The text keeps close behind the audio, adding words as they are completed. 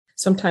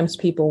sometimes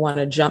people want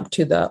to jump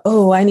to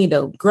oh, I need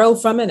to grow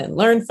from it and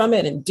learn from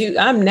it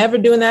I'm never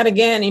doing that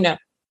again.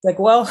 Like,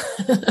 well,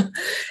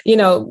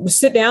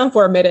 sit down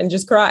for a minute and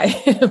just cry,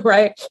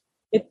 right?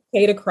 It's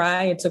okay to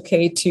cry. It's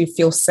okay to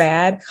feel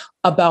sad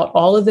about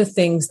all of the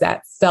things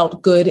that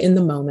felt good in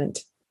the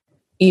moment,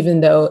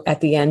 even though at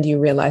the end you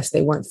realize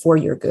they weren't for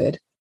your good.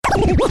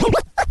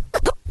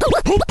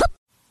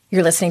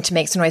 You're listening to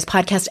Make Some Noise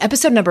podcast,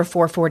 episode number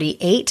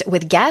 448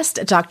 with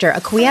guest Dr.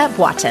 Akua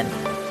Boateng.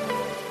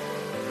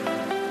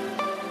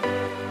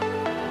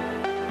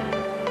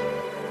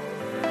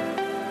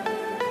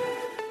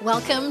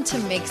 Welcome to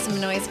Make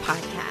Some Noise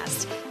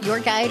podcast,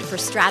 your guide for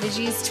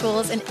strategies,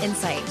 tools, and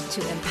insight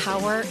to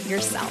empower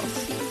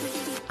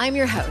yourself. I'm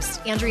your host,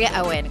 Andrea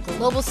Owen,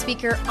 global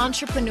speaker,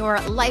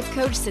 entrepreneur, life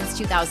coach since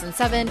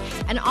 2007,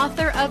 and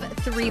author of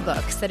 3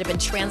 books that have been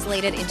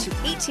translated into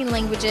 18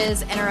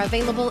 languages and are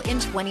available in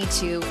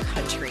 22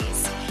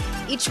 countries.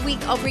 Each week,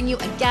 I'll bring you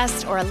a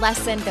guest or a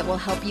lesson that will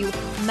help you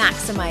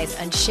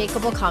maximize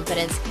unshakable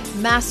confidence,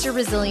 master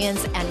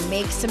resilience, and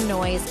make some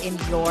noise in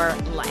your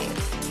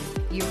life.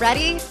 You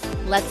ready?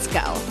 Let's go.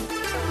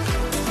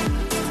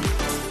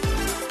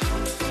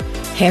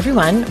 Hey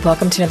everyone,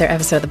 welcome to another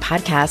episode of the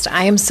podcast.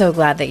 I am so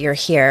glad that you're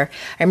here.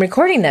 I'm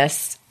recording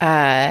this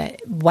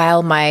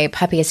while my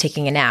puppy is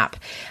taking a nap.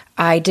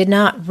 I did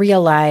not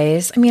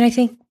realize, I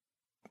think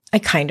I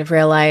kind of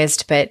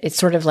realized, but it's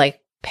sort of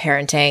like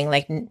parenting.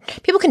 Like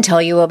people can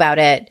tell you about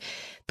it,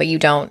 but you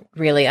don't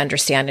really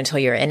understand until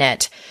you're in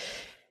it.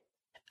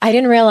 I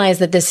didn't realize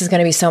that this is going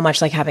to be so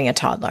much like having a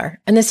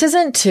toddler. And this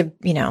isn't to,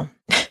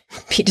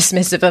 be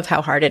dismissive of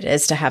how hard it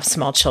is to have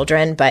small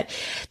children, but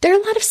there are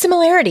a lot of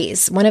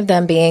similarities. One of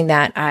them being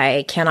that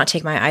I cannot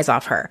take my eyes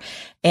off her.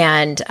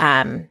 And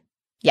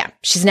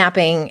she's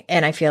napping.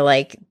 And I feel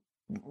like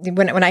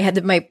when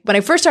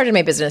I first started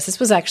my business, this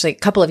was actually a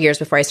couple of years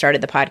before I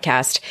started the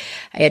podcast,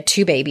 I had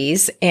 2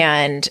 babies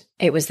and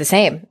it was the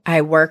same.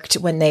 I worked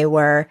when they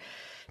were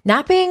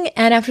napping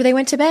and after they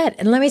went to bed.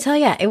 And let me tell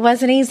you, it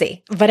wasn't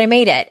easy, but I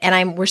made it.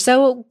 And we're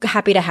so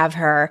happy to have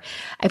her.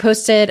 I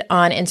posted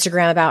on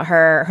Instagram about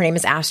her. Her name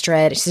is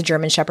Astrid. She's a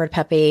German Shepherd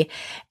puppy.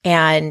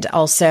 And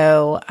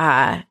also,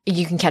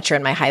 you can catch her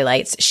in my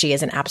highlights. She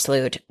is an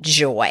absolute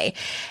joy.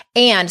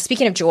 And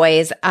speaking of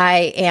joys,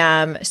 I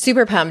am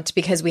super pumped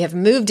because we have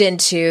moved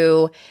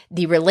into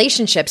the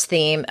relationships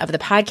theme of the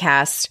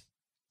podcast.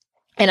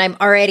 And I'm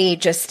already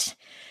just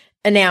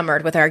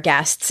enamored with our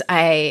guests.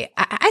 I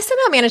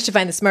somehow managed to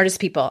find the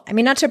smartest people.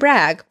 Not to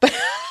brag, but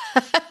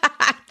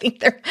I think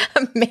they're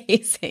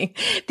amazing.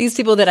 These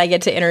people that I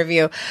get to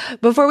interview.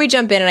 Before we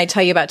jump in and I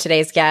tell you about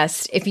today's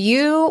guest, if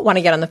you want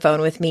to get on the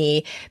phone with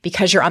me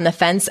because you're on the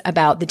fence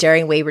about the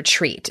Daring Way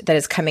retreat that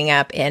is coming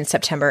up in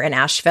September in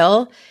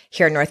Asheville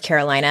here in North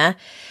Carolina,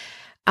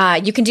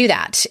 you can do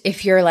that.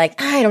 If you're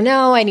like, I don't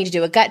know, I need to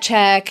do a gut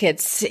check.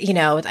 It's,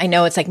 I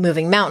know it's like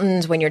moving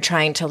mountains when you're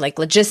trying to like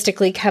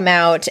logistically come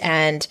out.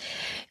 And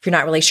if you're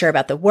not really sure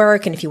about the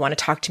work and if you want to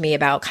talk to me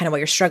about kind of what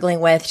you're struggling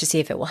with to see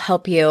if it will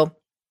help you.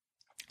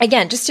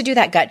 Again, just to do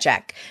that gut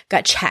check,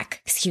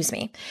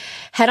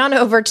 head on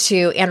over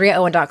to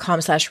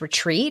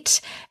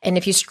AndreaOwen.com/retreat. And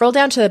if you scroll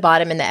down to the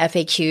bottom in the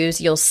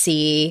FAQs, you'll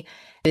see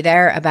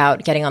there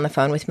about getting on the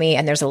phone with me.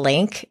 And there's a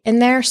link in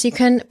there so you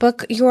can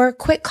book your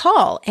quick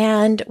call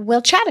and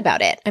we'll chat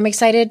about it. I'm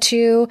excited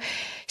to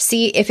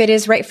see if it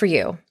is right for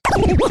you.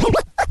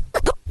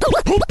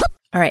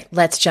 All right,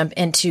 let's jump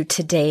into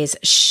today's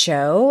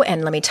show.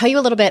 And let me tell you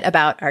a little bit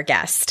about our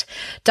guest.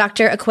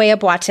 Dr. Akua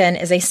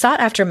Boateng is a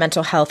sought-after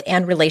mental health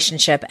and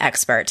relationship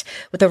expert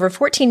with over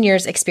 14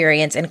 years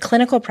experience in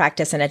clinical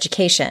practice and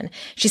education.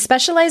 She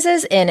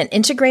specializes in an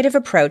integrative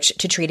approach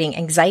to treating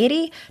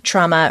anxiety,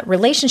 trauma,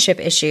 relationship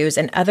issues,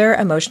 and other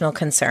emotional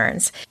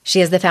concerns.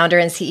 She is the founder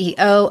and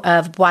CEO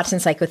of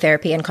Boateng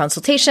Psychotherapy and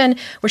Consultation,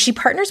 where she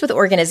partners with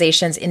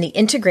organizations in the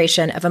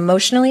integration of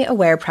emotionally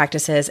aware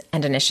practices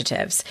and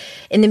initiatives.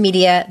 In the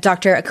media,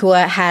 Dr.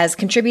 Akua has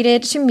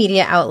contributed to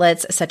media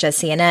outlets such as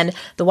CNN,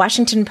 The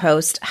Washington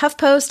Post,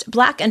 HuffPost,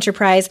 Black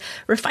Enterprise,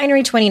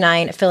 Refinery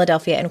 29,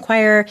 Philadelphia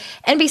Inquirer,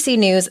 NBC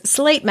News,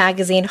 Slate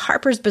Magazine,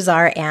 Harper's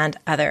Bazaar, and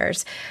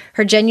others.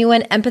 Her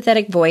genuine,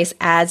 empathetic voice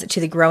adds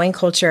to the growing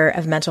culture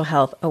of mental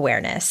health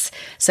awareness.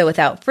 So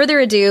without further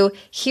ado,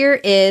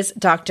 here is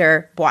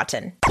Dr.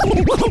 Boateng.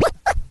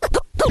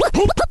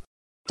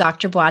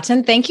 Dr.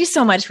 Boateng, thank you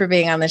so much for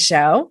being on the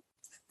show.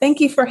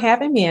 Thank you for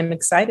having me. I'm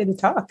excited to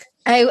talk.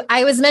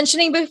 I was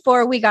mentioning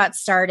before we got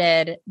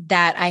started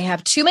that I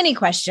have too many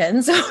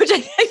questions, which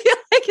I feel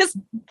like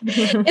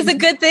is a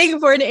good thing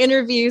for an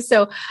interview.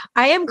 So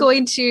I am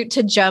going to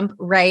jump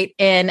right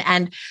in.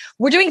 And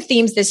we're doing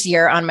themes this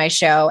year on my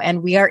show,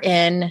 and we are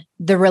in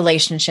the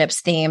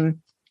relationships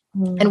theme.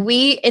 And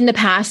we, in the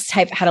past,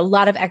 have had a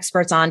lot of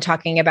experts on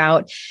talking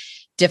about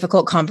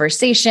difficult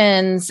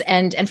conversations.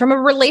 And from a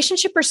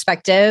relationship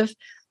perspective,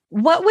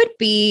 what would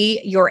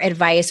be your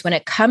advice when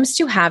it comes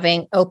to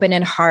having open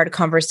and hard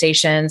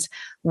conversations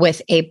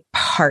with a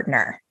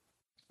partner?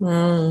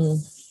 Well,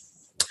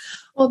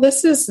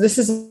 this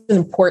is an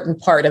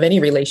important part of any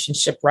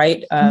relationship,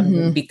 right?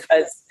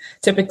 Because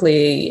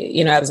typically,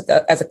 as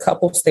a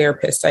couples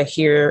therapist, I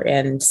hear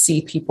and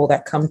see people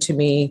that come to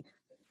me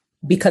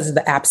because of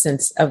the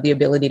absence of the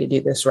ability to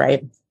do this,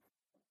 right?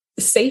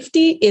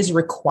 Safety is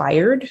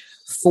required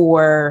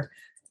for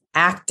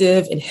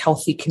active and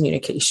healthy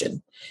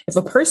communication. If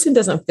a person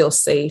doesn't feel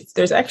safe,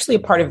 there's actually a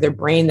part of their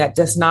brain that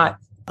does not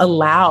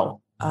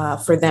allow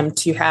for them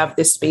to have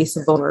this space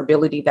of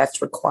vulnerability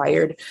that's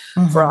required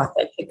for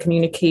authentic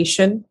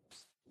communication.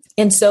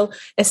 And so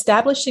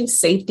establishing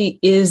safety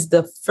is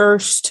the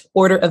first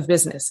order of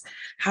business.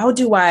 How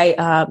do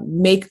I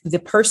make the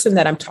person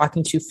that I'm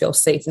talking to feel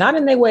safe? Not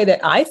in the way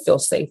that I feel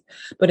safe,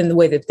 but in the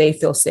way that they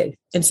feel safe.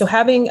 And so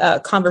having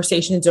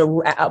conversations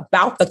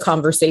about the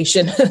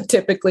conversation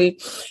typically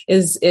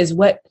is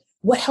what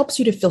helps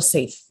you to feel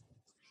safe.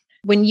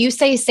 When you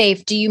say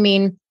safe, do you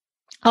mean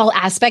all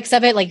aspects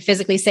of it, like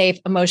physically safe,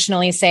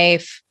 emotionally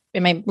safe?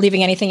 Am I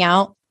leaving anything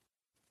out?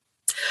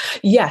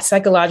 Yes,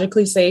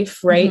 psychologically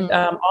safe, right?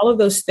 All of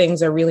those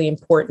things are really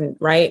important,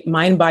 right?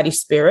 Mind, body,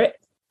 spirit.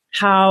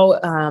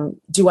 How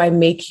do I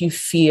make you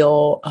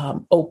feel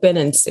open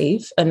and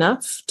safe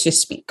enough to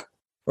speak,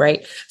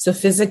 right? So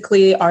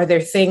physically, are there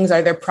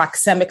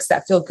proxemics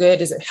that feel good?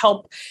 Does it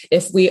help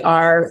if we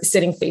are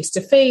sitting face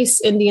to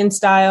face, Indian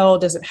style?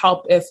 Does it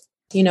help if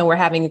we're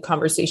having a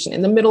conversation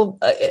in the middle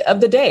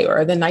of the day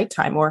or the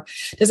nighttime? Or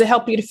does it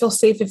help you to feel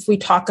safe if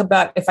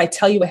if I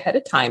tell you ahead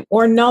of time?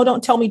 Or no,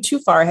 don't tell me too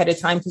far ahead of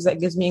time because that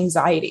gives me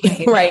anxiety,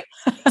 right?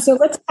 So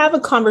let's have a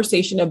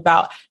conversation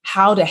about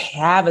how to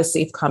have a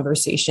safe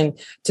conversation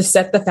to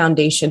set the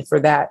foundation for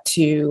that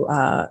to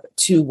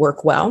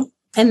work well.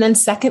 And then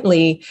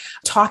secondly,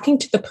 talking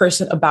to the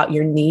person about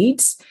your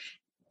needs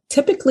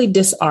typically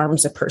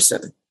disarms a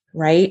person,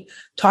 right?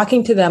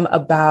 Talking to them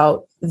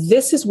about,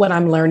 this is what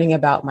I'm learning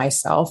about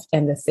myself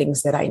and the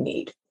things that I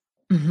need.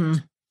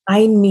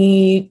 I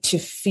need to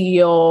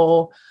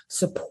feel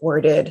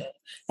supported.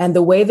 And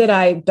the way that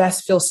I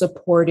best feel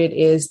supported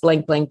is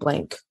blank, blank,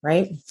 blank,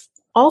 right?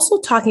 Also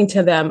talking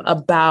to them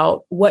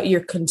about what your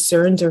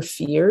concerns or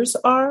fears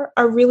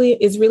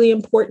is really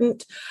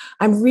important.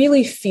 I'm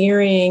really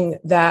fearing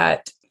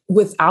that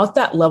without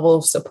that level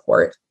of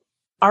support,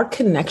 our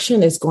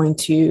connection is going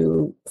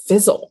to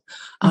fizzle.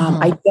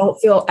 I don't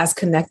feel as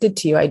connected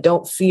to you. I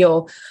don't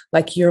feel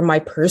like you're my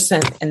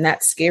person. And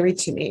that's scary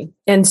to me.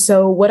 And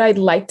so what I'd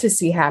like to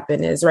see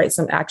happen is, right,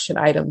 some action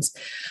items.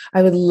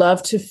 I would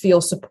love to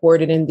feel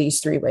supported in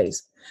these 3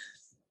 ways.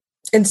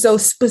 And so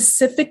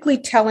specifically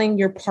telling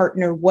your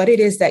partner what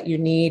it is that you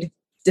need,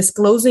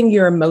 disclosing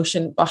your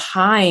emotion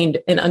behind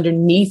and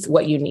underneath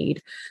what you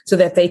need so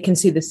that they can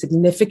see the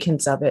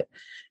significance of it.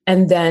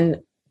 And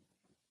then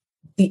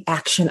the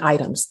action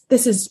items.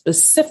 This is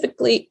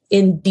specifically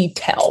in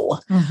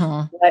detail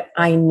what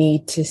I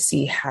need to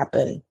see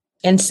happen.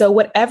 And so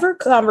whatever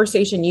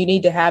conversation you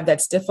need to have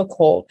that's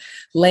difficult,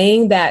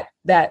 laying that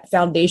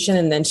foundation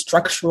and then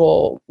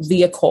structural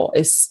vehicle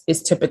is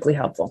typically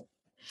helpful.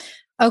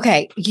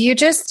 Okay. You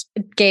just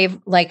gave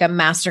like a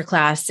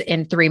masterclass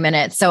in 3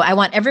 minutes. So I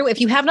want everyone, if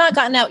you have not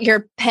gotten out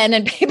your pen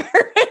and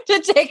paper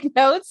to take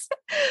notes,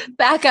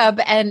 back up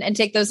and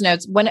take those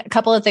notes. A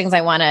couple of things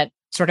I want to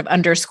sort of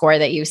underscore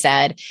that you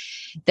said,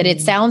 that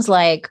it sounds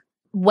like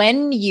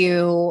when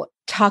you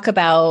talk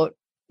about,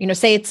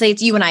 say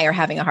it's you and I are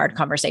having a hard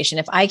conversation.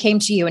 If I came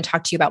to you and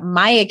talked to you about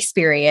my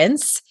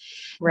experience,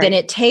 then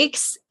it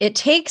takes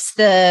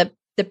the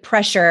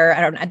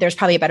pressure, there's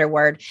probably a better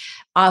word,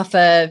 off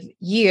of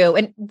you.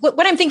 And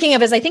what I'm thinking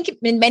of is, I think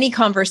in many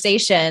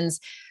conversations,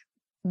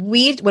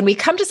 when we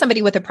come to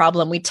somebody with a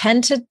problem, we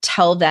tend to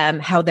tell them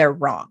how they're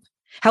wrong,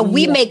 how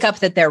we make up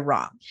that they're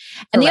wrong.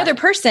 And the other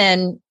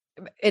person,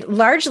 it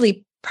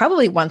largely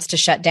probably wants to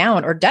shut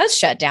down or does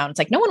shut down. It's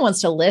like no one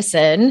wants to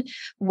listen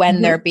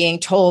when they're being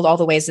told all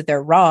the ways that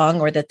they're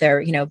wrong or that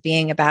they're,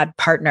 being a bad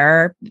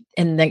partner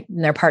in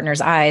their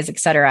partner's eyes, et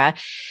cetera.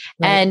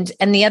 And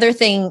the other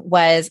thing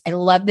was, I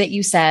love that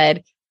you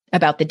said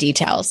about the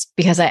details,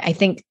 because I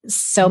think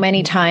so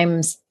many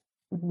times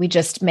we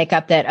just make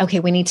up that, okay,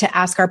 we need to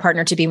ask our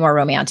partner to be more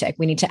romantic.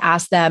 We need to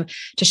ask them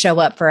to show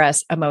up for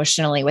us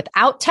emotionally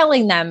without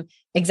telling them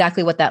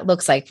exactly what that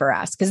looks like for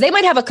us, because they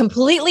might have a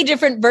completely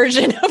different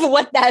version of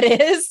what that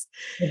is.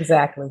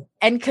 Exactly.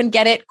 And can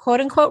get it quote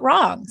unquote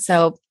wrong.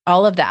 So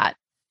all of that.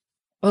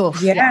 Oh,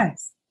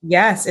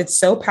 yes. It's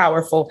so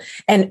powerful.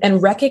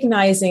 And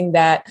recognizing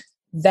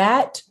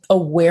that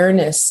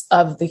awareness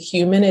of the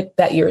human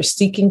that you're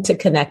seeking to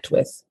connect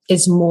with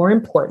is more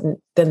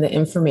important than the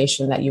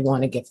information that you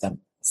want to give them.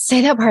 Say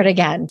that part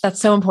again.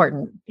 That's so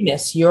important.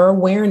 Yes. Your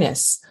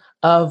awareness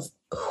of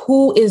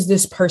who is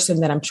this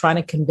person that I'm trying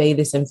to convey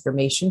this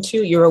information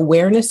to? Your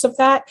awareness of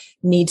that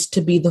needs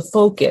to be the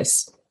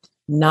focus,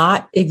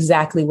 not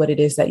exactly what it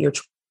is that you're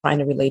trying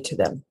to relate to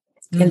them.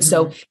 And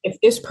so if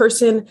this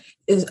person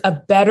is a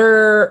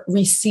better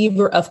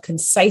receiver of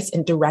concise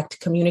and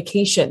direct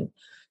communication,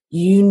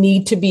 you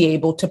need to be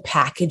able to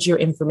package your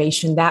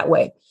information that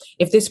way.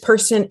 If this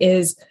person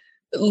is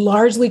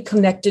largely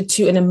connected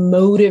to an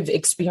emotive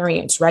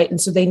experience, right?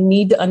 And so they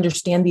need to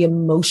understand the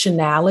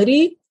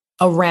emotionality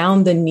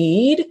around the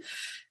need,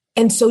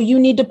 And so you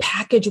need to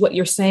package what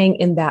you're saying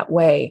in that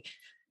way.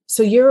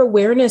 So your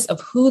awareness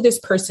of who this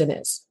person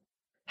is,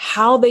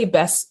 how they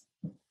best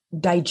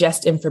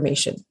digest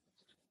information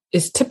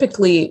is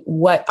typically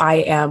what I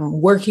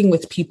am working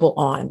with people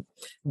on,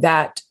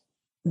 that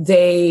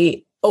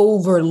they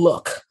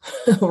overlook,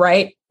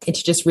 right?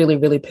 It's just really,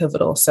 really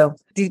pivotal. So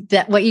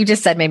what you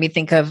just said made me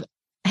think of,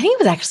 I think it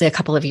was actually a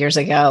couple of years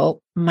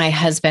ago, my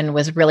husband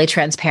was really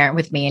transparent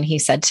with me. And he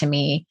said to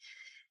me,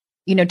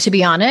 to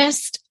be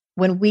honest,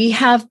 when we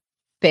have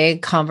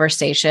big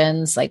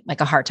conversations, like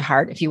a heart to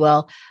heart, if you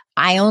will,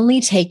 I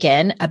only take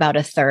in about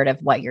a third of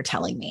what you're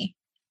telling me.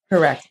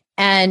 Correct.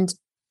 And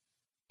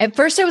at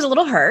first I was a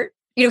little hurt,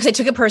 because I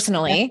took it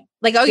personally. Yeah.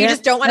 Like, you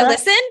just don't want to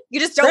listen? You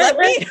just don't let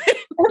me?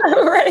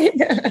 Right.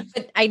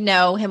 But I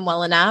know him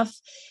well enough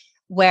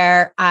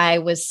where I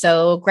was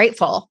so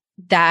grateful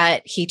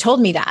that he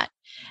told me that.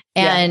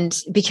 And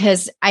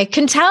because I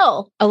can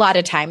tell a lot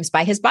of times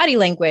by his body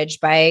language,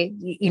 by,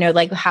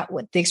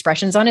 what the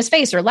expressions on his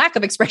face or lack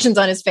of expressions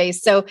on his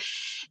face. So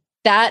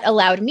that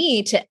allowed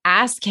me to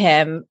ask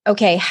him,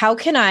 okay, how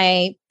can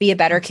I be a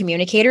better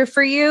communicator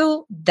for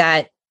you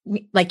that,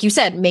 like you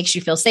said, makes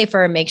you feel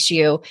safer, makes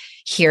you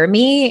hear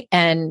me?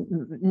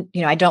 And,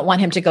 I don't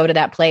want him to go to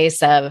that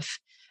place of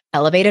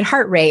elevated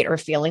heart rate or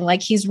feeling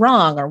like he's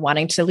wrong or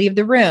wanting to leave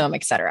the room,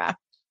 et cetera.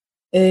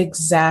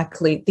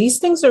 Exactly. These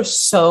things are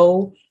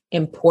so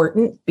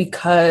important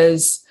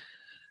because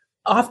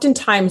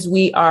oftentimes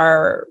we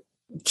are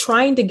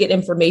trying to get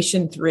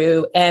information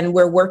through and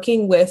we're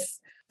working with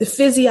the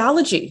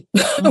physiology.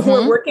 Mm-hmm.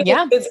 We're working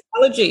with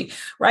physiology,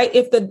 right?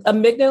 If the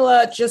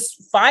amygdala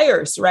just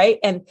fires, right?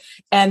 And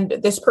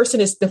this person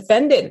is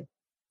defended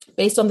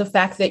based on the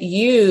fact that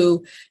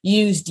you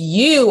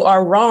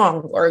are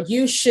wrong, or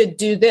you should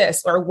do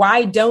this, or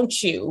why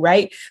don't you,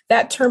 right?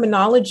 That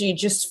terminology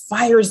just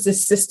fires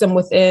this system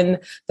within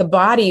the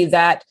body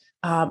that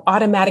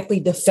automatically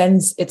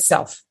defends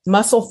itself.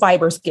 Muscle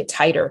fibers get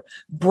tighter,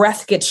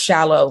 breath gets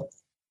shallow,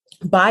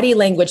 body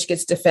language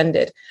gets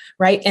defended,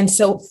 right? And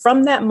so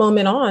from that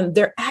moment on,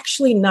 they're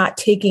actually not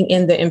taking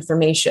in the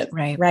information,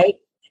 right?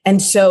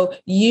 And so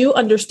you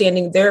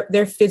understanding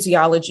their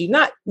physiology,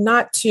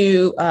 not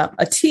to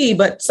a T,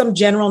 but some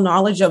general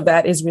knowledge of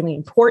that is really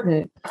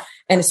important.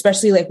 And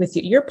especially like with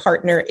your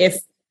partner, if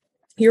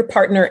your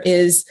partner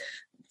is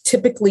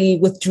typically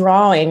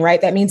withdrawing, right?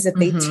 That means that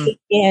they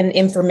take in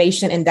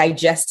information and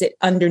digest it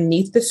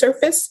underneath the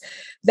surface.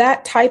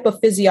 That type of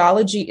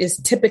physiology is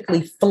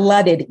typically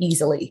flooded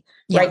easily,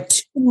 right?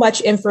 Too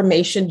much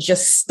information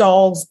just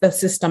stalls the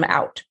system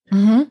out.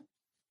 Mm-hmm.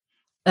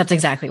 That's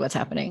exactly what's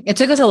happening. It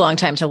took us a long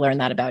time to learn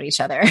that about each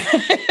other,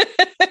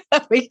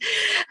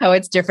 how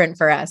it's different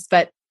for us,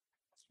 but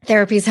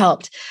therapy's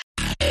helped.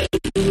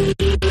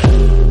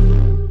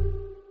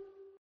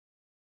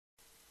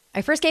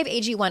 I first gave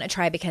AG1 a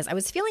try because I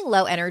was feeling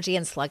low energy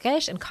and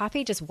sluggish, and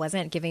coffee just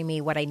wasn't giving me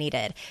what I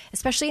needed.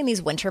 Especially in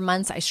these winter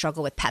months, I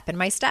struggle with pep in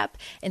my step.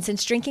 And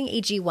since drinking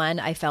AG1,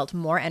 I felt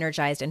more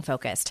energized and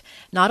focused.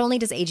 Not only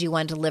does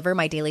AG1 deliver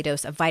my daily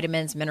dose of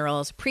vitamins,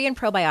 minerals, pre and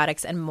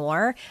probiotics, and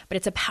more, but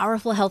it's a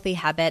powerful, healthy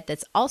habit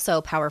that's also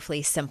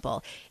powerfully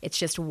simple. It's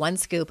just one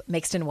scoop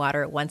mixed in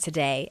water once a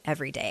day,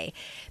 every day.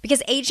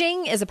 Because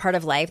aging is a part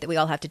of life that we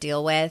all have to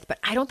deal with, but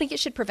I don't think it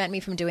should prevent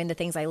me from doing the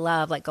things I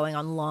love, like going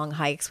on long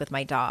hikes with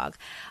my dog.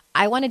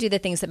 I want to do the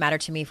things that matter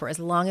to me for as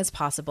long as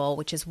possible,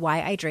 which is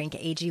why I drink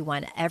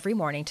AG1 every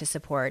morning to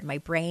support my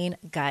brain,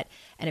 gut,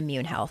 and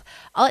immune health.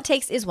 All it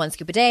takes is one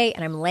scoop a day,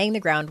 and I'm laying the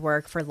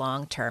groundwork for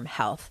long-term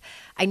health.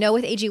 I know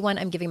with AG1,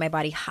 I'm giving my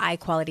body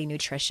high-quality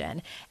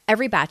nutrition.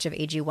 Every batch of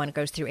AG1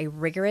 goes through a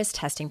rigorous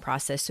testing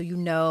process, so you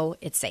know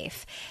it's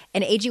safe.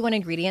 And AG1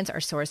 ingredients are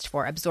sourced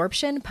for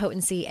absorption,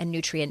 potency, and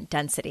nutrient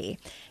density.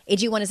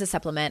 AG1 is a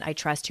supplement I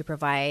trust to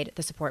provide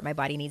the support my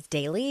body needs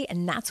daily,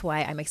 and that's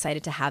why I'm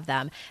excited to have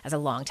them as a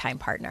longtime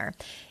partner.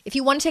 If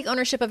you want to take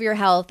ownership of your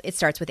health, it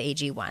starts with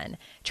AG1.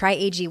 Try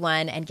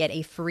AG1 and get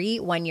a free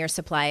 1-year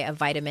supply of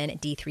vitamin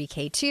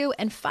D3K2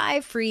 and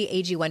 5 free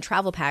AG1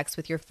 travel packs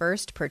with your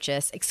first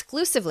purchase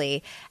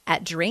exclusively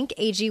at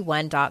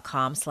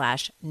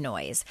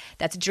drinkag1.com/noise.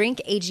 That's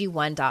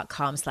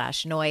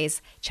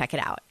drinkag1.com/noise. Check it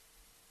out.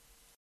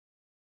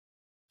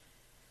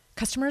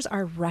 Customers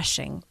are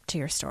rushing to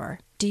your store.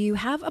 Do you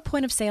have a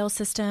point of sale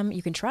system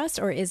you can trust,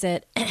 or is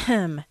it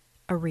a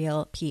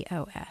real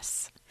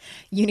POS?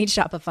 You need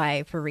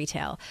Shopify for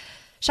retail.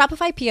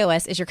 Shopify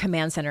POS is your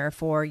command center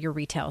for your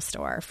retail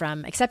store.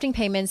 From accepting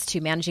payments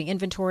to managing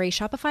inventory,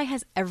 Shopify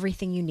has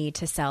everything you need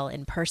to sell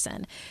in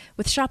person.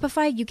 With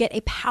Shopify, you get a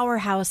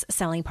powerhouse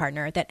selling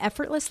partner that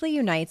effortlessly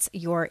unites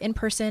your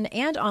in-person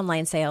and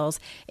online sales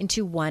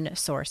into one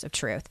source of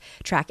truth.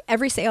 Track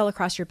every sale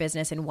across your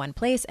business in one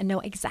place and know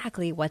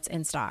exactly what's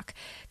in stock.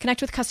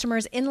 Connect with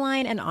customers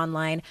inline and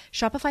online.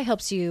 Shopify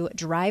helps you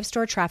drive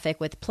store traffic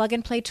with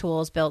plug-and-play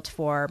tools built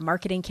for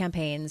marketing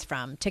campaigns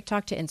from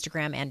TikTok to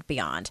Instagram and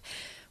beyond.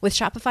 With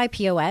Shopify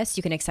POS,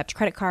 you can accept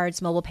credit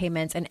cards, mobile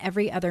payments, and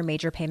every other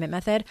major payment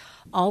method,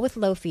 all with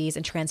low fees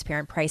and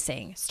transparent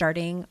pricing,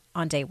 starting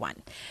on day one.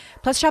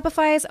 Plus,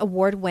 Shopify's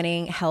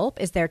award-winning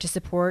help is there to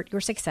support your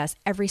success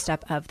every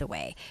step of the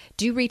way.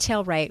 Do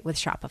retail right with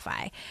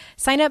Shopify.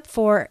 Sign up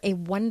for a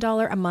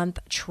 $1 a month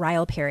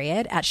trial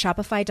period at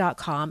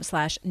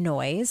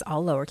shopify.com/noise,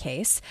 all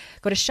lowercase.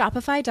 Go to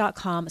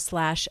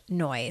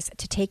shopify.com/noise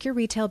to take your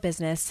retail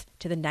business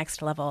to the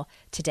next level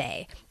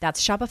today.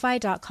 That's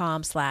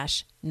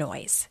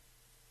shopify.com/noise.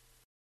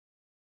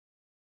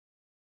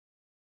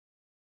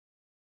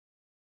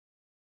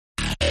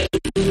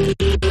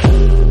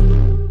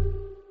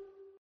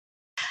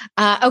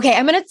 Okay,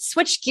 I'm going to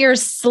switch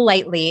gears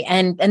slightly,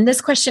 and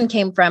this question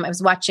came from, I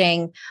was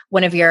watching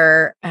one of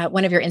your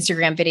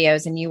Instagram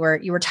videos, and you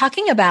were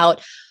talking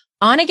about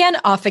on again,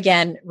 off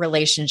again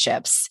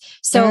relationships.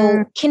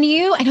 So can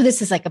you, I know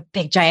this is like a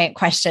big giant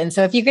question,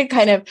 so if you could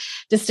kind of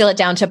distill it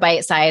down to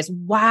bite size,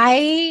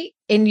 why,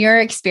 in your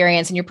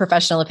experience, in your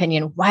professional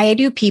opinion, why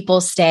do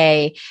people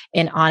stay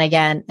in on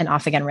again and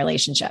off again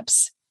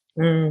relationships?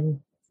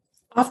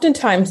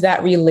 Oftentimes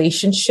that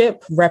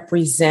relationship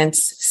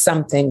represents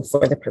something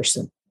for the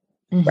person,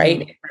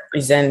 right? It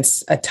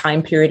represents a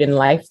time period in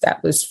life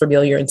that was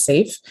familiar and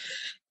safe,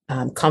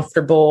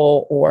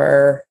 comfortable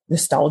or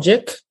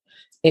nostalgic.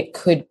 It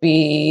could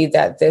be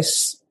that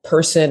this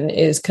person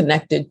is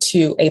connected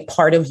to a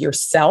part of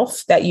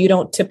yourself that you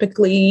don't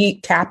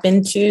typically tap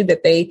into,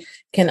 that they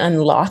can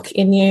unlock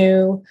in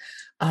you.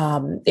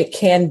 It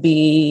can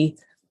be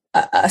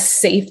a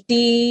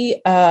safety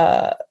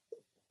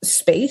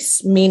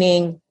space,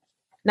 meaning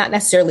not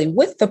necessarily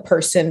with the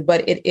person,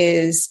 but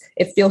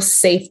it feels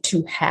safe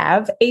to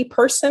have a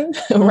person,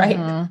 right?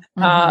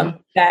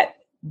 That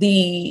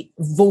the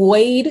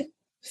void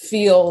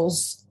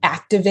feels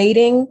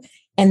activating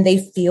and they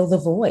feel the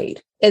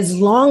void. As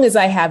long as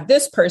I have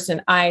this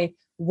person, I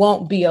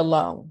won't be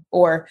alone.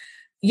 Or,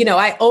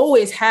 I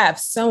always have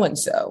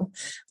so-and-so.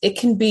 It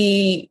can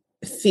be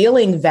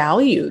feeling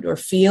valued or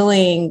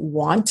feeling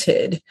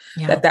wanted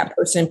that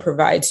person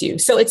provides you.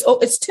 So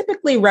it's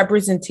typically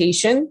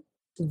representation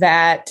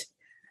that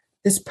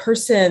this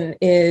person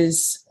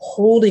is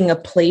holding a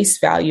place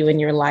value in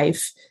your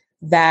life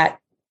that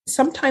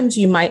sometimes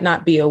you might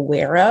not be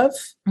aware of,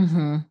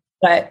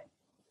 but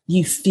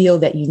you feel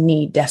that you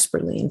need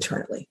desperately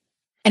internally.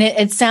 And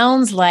it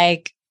sounds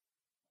like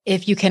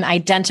if you can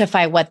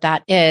identify what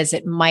that is,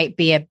 it might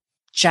be a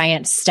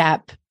giant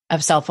step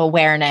of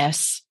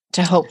self-awareness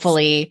to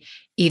hopefully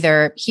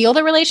either heal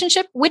the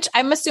relationship, which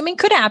I'm assuming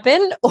could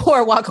happen,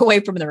 or walk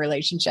away from the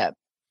relationship.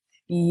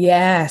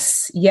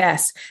 Yes.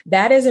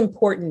 That is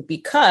important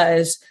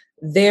because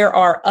there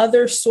are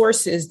other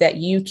sources that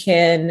you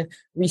can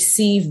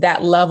receive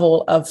that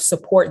level of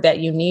support that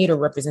you need or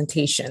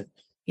representation.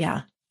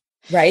 Yeah.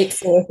 Right.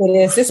 So if it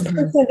is this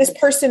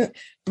person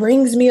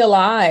brings me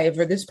alive,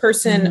 or this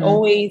person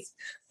always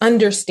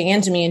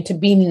understands me, and to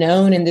be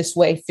known in this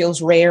way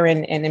feels rare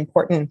and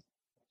important.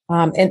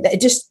 And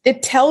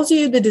it tells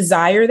you the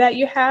desire that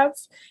you have.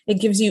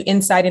 It gives you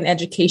insight and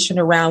education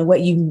around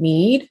what you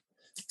need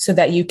so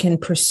that you can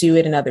pursue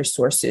it in other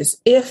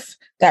sources if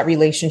that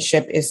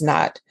relationship is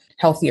not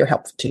healthy or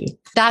helpful to you.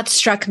 That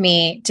struck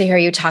me to hear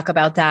you talk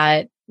about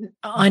that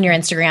on your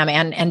Instagram.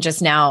 And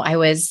just now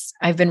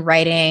I've been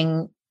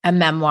writing a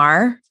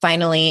memoir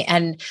finally.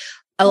 And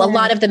a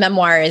lot of the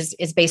memoir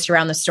is based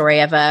around the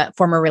story of a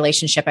former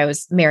relationship. I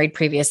was married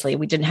previously.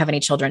 We didn't have any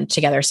children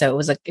together. So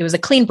it was a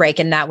clean break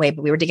in that way,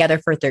 but we were together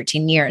for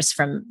 13 years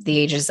from the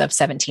ages of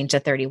 17 to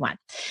 31.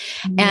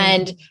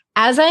 And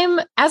I've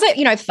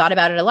thought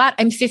about it a lot.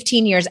 I'm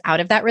 15 years out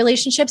of that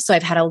relationship. So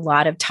I've had a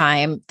lot of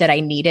time that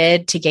I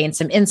needed to gain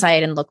some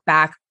insight and look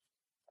back.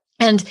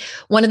 And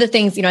one of the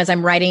things, as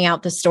I'm writing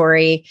out the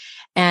story,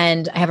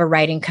 and I have a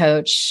writing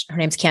coach, her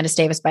name's Candace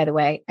Davis, by the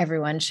way,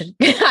 everyone should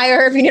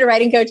hire her if you need a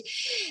writing coach.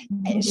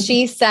 And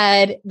she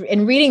said,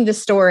 in reading the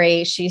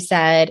story, she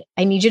said,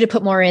 I need you to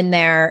put more in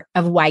there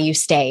of why you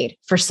stayed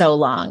for so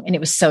long. And it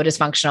was so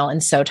dysfunctional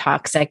and so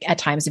toxic, at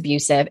times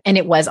abusive. And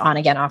it was on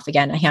again, off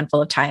again, a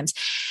handful of times.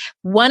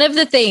 One of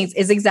the things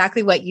is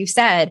exactly what you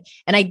said.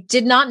 And I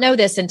did not know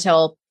this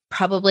until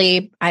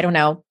probably,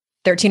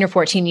 13 or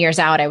 14 years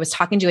out. I was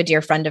talking to a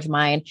dear friend of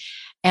mine,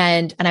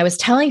 and I was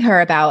telling her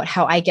about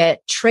how I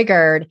get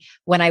triggered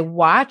when I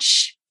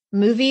watch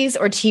movies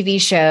or TV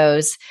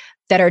shows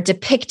that are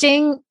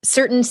depicting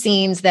certain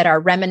scenes that are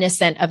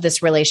reminiscent of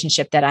this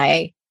relationship that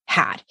I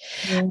had.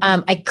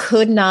 I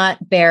could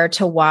not bear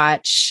to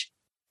watch,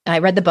 I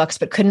read the books,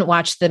 but couldn't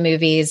watch the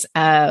movies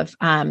of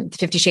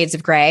 50 Shades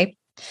of Grey.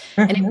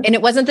 And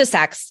it wasn't the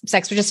sex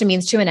was just a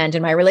means to an end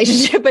in my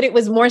relationship, but it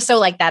was more so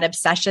like that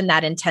obsession,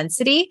 that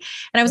intensity.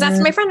 And I was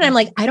asking my friend, and I'm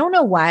like, I don't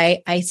know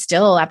why I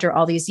still, after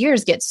all these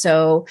years, get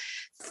so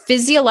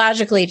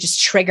physiologically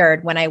just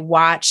triggered when I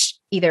watch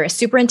either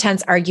super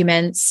intense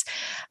arguments,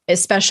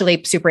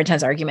 especially super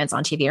intense arguments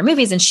on TV or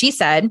movies. And she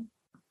said,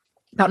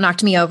 about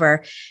knocked me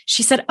over.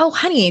 She said, oh,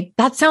 honey,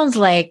 that sounds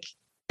like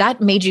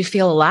that made you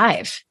feel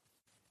alive.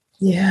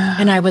 Yeah.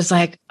 And I was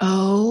like,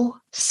 oh,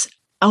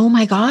 Oh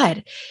my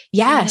God.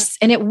 Yes.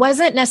 And it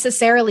wasn't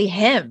necessarily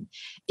him.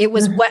 It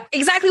was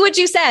exactly what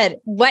you said,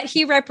 what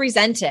he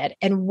represented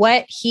and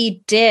what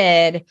he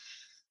did,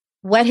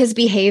 what his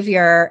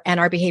behavior and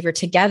our behavior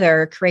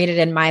together created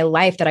in my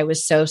life that I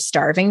was so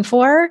starving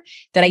for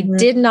that I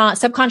did not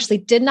subconsciously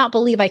did not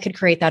believe I could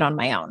create that on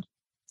my own.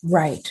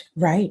 Right.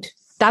 Right.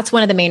 That's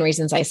one of the main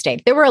reasons I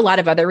stayed. There were a lot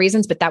of other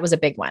reasons, but that was a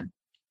big one.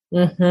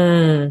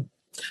 Mm-hmm.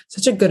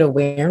 Such a good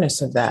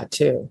awareness of that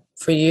too,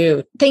 for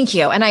you. Thank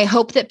you. And I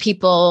hope that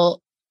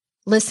people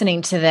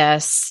listening to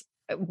this,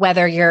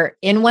 whether you're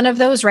in one of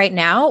those right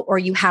now or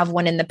you have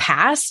one in the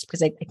past,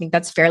 because I think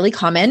that's fairly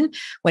common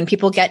when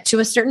people get to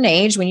a certain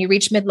age, when you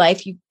reach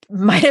midlife, you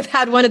might have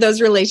had one of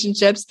those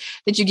relationships,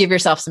 that you give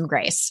yourself some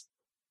grace.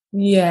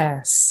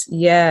 Yes.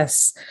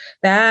 Yes.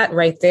 That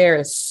right there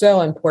is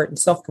so important.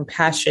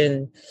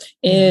 Self-compassion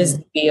is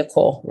the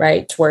vehicle,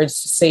 right, towards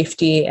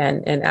safety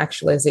and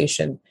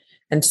actualization.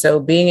 And so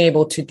being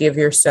able to give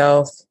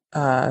yourself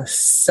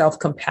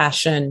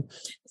self-compassion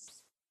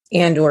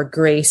and or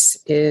grace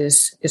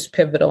is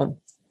pivotal.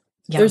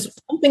 Yeah. There's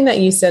something that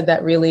you said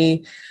that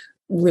really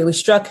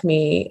struck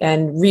me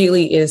and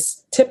really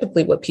is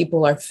typically what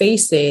people are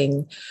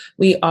facing.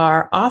 We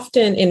are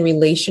often in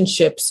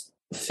relationships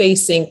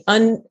facing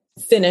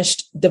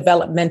unfinished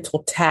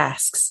developmental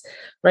tasks,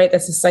 right?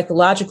 That's a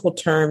psychological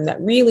term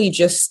that really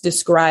just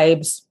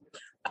describes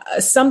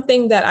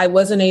something that I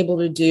wasn't able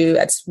to do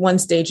at one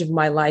stage of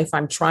my life.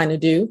 I'm trying to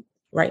do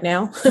right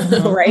now,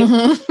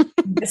 right?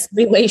 This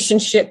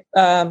relationship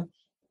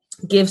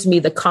gives me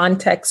the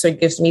context or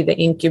gives me the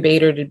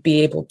incubator to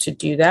be able to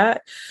do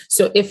that.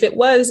 So if it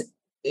was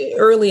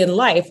early in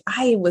life,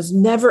 I was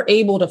never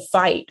able to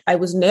fight. I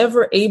was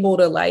never able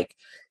to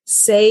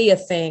say a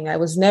thing. I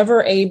was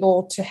never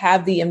able to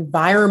have the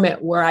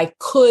environment where I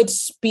could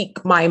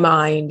speak my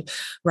mind,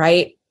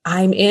 right?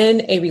 I'm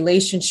in a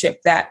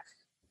relationship that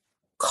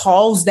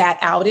calls that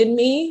out in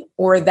me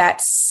or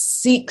that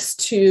seeks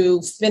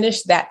to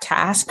finish that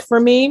task for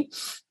me.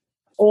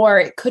 Or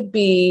it could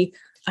be,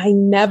 I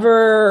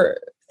never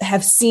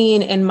have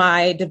seen in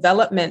my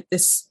development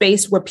this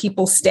space where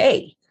people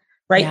stay,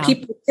 right? Yeah.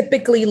 People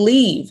typically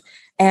leave.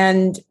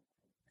 And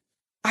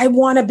I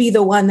want to be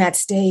the one that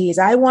stays.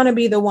 I want to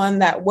be the one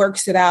that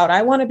works it out.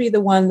 I want to be the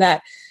one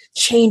that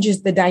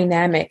changes the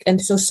dynamic.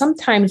 And so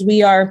sometimes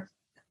we are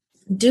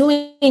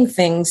doing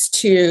things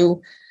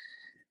to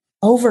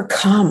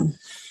overcome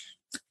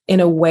in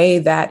a way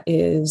that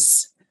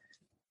is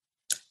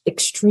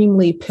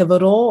extremely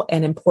pivotal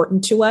and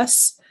important to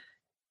us,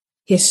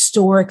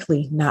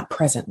 historically, not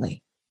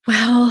presently.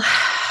 Well,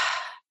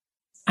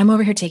 I'm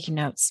over here taking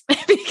notes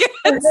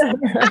because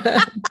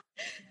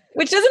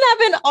which doesn't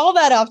happen all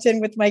that often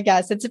with my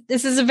guests.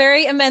 This is a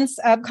very immense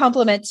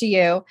compliment to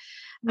you.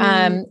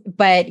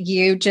 But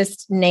you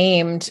just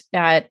named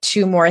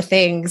two more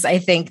things I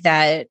think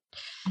that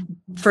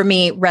for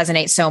me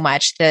resonate so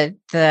much.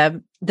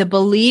 The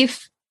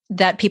belief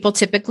that people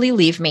typically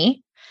leave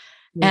me.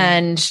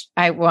 And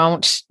I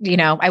won't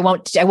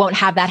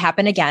have that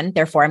happen again.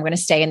 Therefore, I'm going to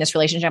stay in this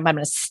relationship. I'm going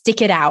to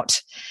stick it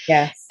out.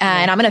 Yes.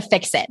 And I'm going to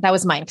fix it. That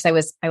was mine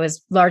because I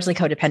was largely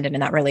codependent in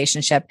that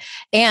relationship.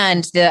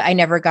 And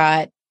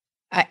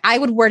I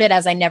would word it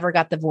as I never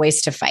got the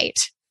voice to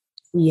fight.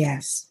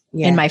 Yes.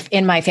 Yeah.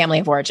 In my family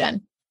of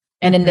origin.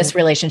 And in this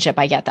relationship,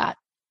 I get that.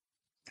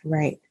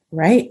 Right.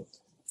 Right.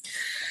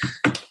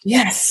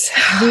 Yes.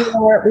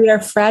 We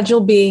are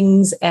fragile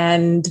beings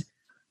and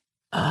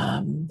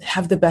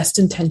have the best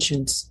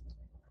intentions.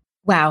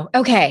 Wow.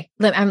 Okay.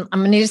 I'm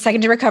going to need a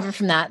second to recover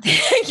from that.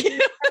 Thank you.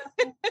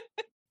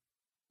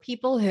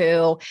 People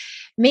who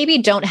maybe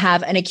don't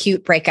have an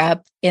acute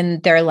breakup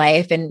in their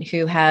life and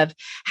who have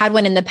had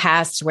one in the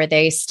past where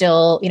they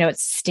still, it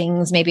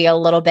stings maybe a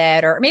little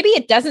bit, or maybe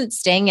it doesn't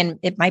sting and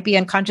it might be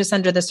unconscious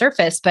under the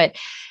surface, but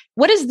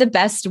what is the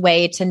best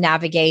way to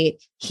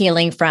navigate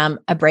healing from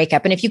a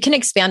breakup? And if you can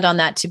expand on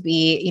that to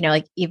be,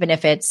 even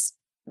if it's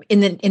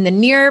in the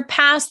near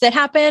past that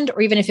happened,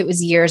 or even if it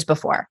was years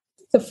before?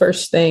 The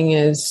first thing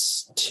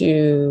is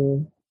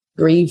to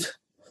grieve,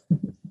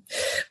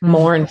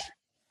 mourn,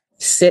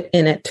 sit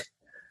in it,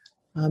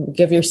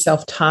 give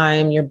yourself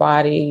time, your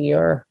body,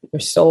 your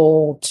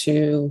soul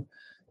to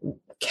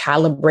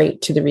calibrate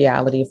to the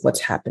reality of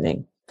what's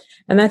happening.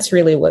 And that's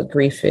really what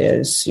grief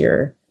is.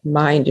 Your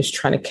mind is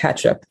trying to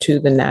catch up to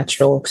the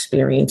natural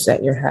experience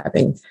that you're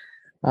having.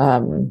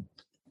 And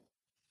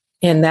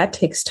that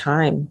takes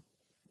time.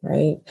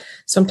 Right.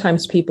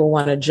 Sometimes people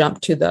want to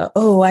jump to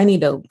I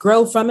need to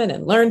grow from it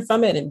and learn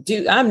from it and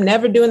I'm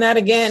never doing that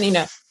again.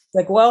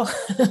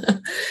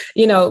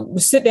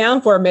 Sit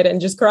down for a minute and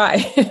just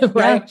cry.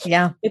 Right.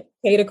 Yeah. It's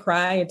okay to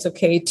cry. It's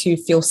okay to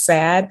feel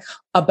sad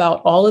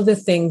about all of the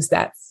things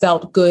that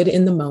felt good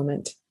in the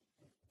moment,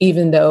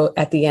 even though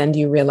at the end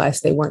you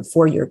realize they weren't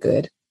for your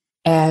good,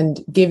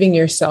 and giving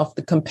yourself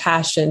the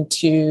compassion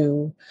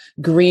to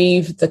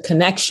grieve the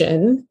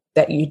connection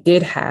that you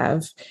did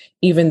have,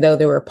 even though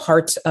there were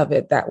parts of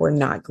it that were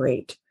not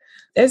great.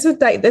 That's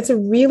a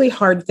really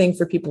hard thing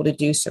for people to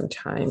do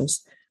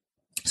sometimes.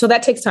 So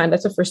that takes time.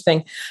 That's the first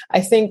thing. I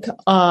think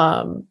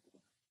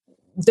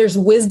there's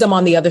wisdom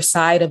on the other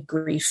side of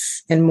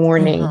grief and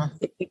mourning.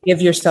 If you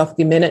give yourself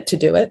the minute to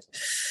do it,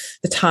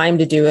 the time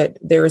to do it,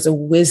 there is a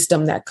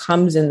wisdom that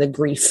comes in the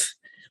grief,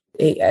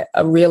 a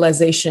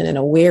realization and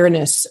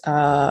awareness,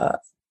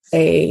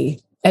 a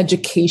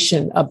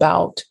education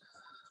about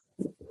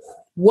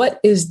what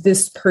is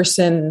this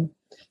person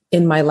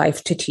in my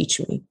life to teach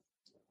me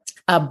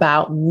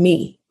about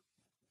me.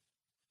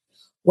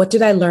 What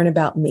did I learn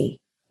about me?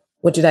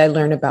 What did I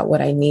learn about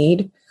what I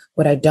need,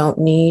 what I don't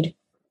need,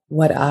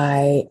 what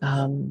I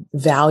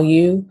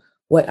value,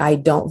 what I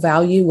don't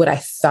value, what I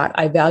thought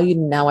I valued,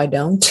 and now I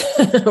don't,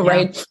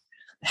 right? Yeah.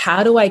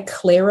 How do I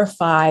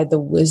clarify the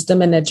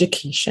wisdom and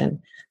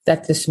education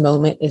that this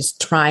moment is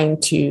trying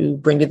to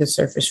bring to the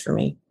surface for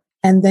me?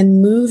 And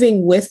then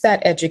moving with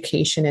that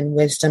education and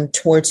wisdom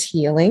towards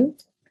healing.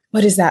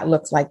 What does that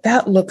look like?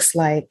 That looks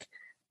like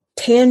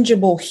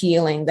tangible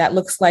healing. That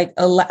looks like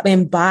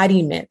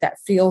embodiment. That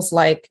feels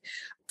like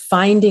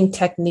finding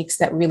techniques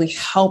that really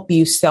help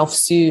you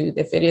self-soothe.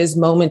 If it is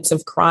moments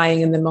of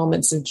crying and the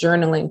moments of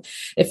journaling,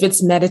 if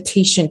it's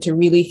meditation to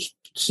really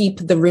keep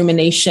the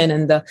rumination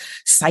and the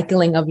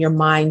cycling of your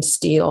mind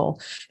still,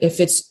 if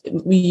it's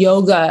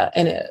yoga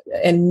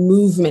and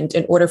movement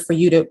in order for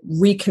you to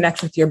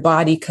reconnect with your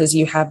body because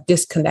you have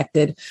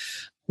disconnected,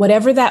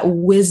 whatever that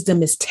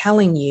wisdom is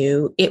telling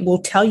you, it will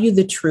tell you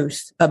the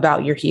truth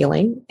about your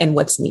healing and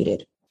what's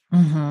needed.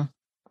 Mm-hmm.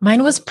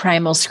 Mine was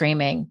primal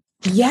screaming.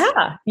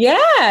 Yeah.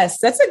 Yes.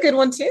 That's a good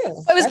one too.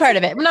 It was part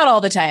of it. Not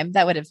all the time.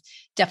 That would have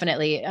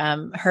definitely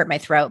hurt my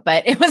throat,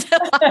 but it was a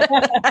lot of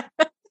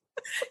that.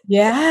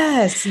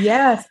 Yes.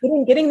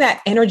 Getting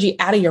that energy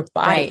out of your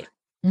body.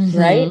 Right.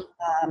 Right.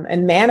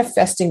 And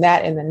manifesting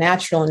that in the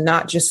natural and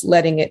not just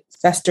letting it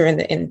fester in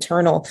the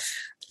internal.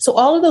 So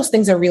all of those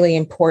things are really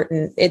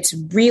important. It's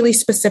really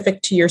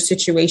specific to your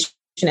situation.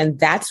 And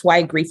that's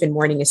why grief and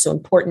mourning is so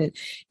important.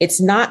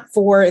 It's not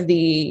for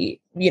the,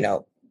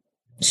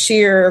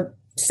 sheer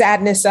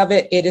sadness of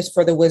it. It is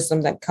for the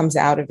wisdom that comes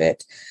out of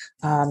it.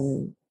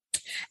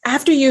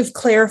 After you've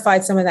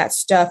clarified some of that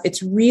stuff,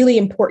 it's really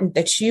important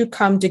that you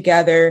come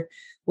together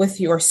with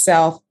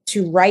yourself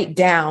to write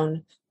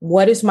down,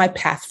 what is my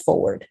path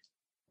forward?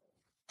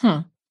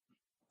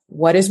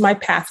 What is my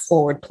path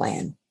forward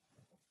plan?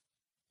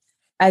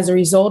 As a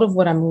result of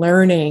what I'm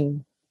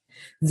learning,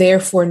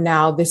 therefore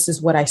now this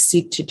is what I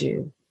seek to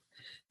do.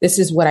 This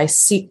is what I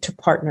seek to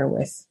partner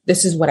with.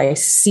 This is what I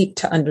seek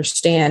to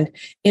understand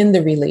in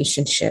the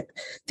relationship.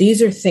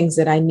 These are things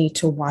that I need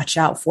to watch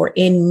out for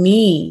in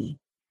me,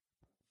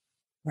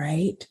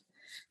 right?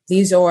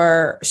 These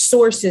are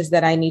sources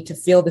that I need to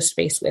fill the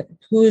space with.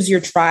 Who's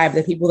your tribe?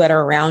 The people that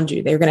are around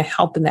you. They're going to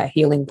help in that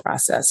healing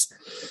process.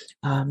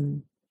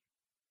 So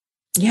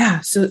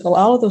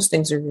all of those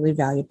things are really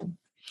valuable.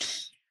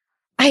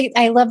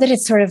 I love that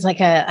it's sort of like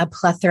a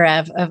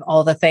plethora of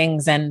all the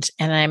things. And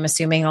I'm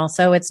assuming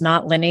also it's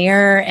not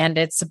linear and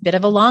it's a bit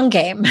of a long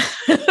game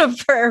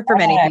for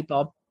many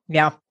people.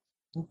 Yeah.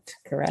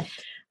 Correct.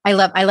 I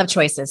love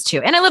choices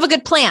too. And I love a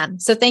good plan.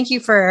 So thank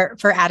you for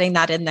adding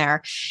that in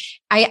there.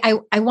 I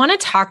want to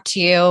talk to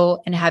you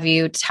and have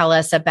you tell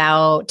us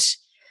about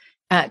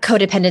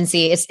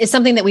codependency. It's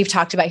something that we've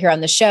talked about here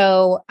on the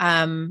show.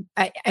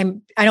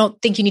 I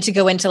don't think you need to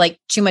go into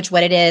like too much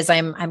what it is.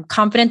 I'm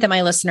confident that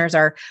my listeners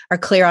are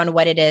clear on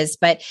what it is,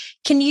 but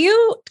can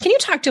you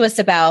talk to us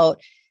about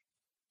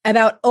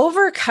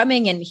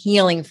overcoming and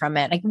healing from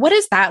it? Like, what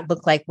does that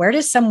look like? Where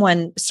does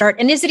someone start?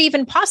 And is it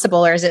even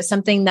possible, or is it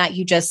something that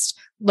you just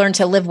learn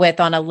to live with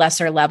on a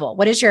lesser level?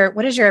 What is your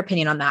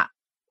opinion on that?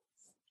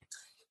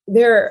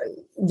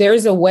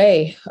 There's a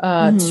way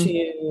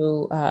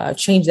to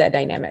change that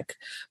dynamic,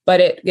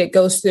 but it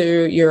goes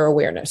through your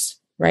awareness,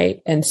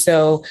 right? And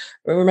so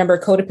remember,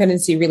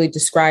 codependency really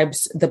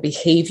describes the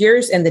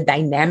behaviors and the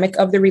dynamic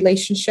of the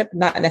relationship,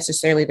 not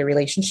necessarily the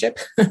relationship,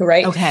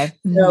 right? Okay.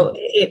 Mm-hmm. So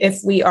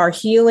if we are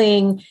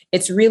healing,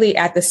 it's really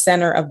at the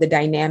center of the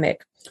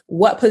dynamic.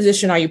 What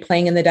position are you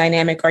playing in the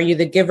dynamic? Are you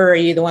the giver? Are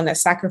you the one that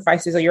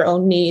sacrifices your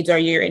own needs? Are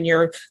you in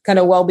your kind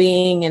of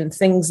well-being and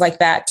things like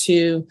that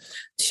to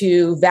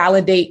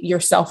validate your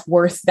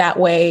self-worth that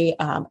way?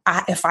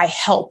 If I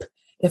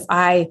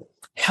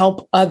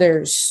help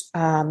others,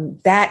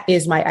 that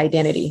is my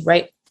identity,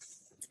 right?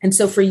 And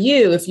so for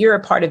you, if you're a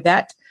part of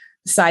that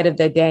side of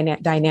the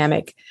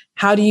dynamic,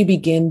 how do you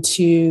begin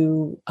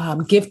to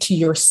give to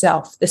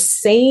yourself the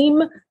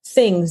same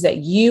things that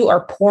you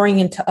are pouring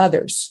into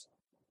others?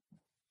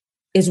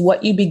 Is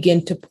what you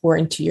begin to pour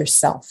into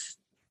yourself,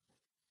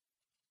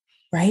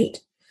 right?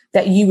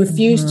 That you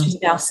refuse to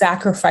now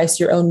sacrifice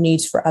your own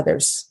needs for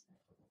others.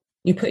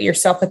 You put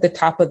yourself at the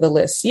top of the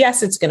list.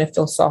 Yes, it's going to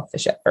feel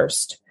selfish at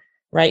first,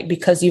 right?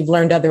 Because you've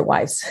learned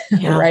otherwise,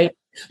 right?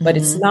 But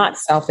it's not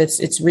self.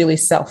 It's really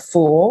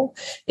self-full.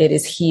 It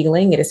is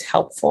healing. It is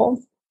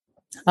helpful.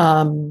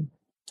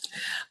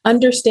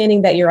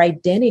 Understanding that your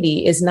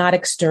identity is not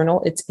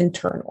external, it's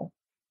internal,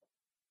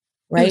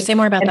 right? Say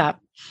more about that.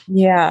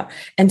 Yeah.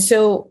 And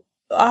so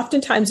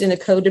oftentimes in a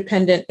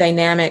codependent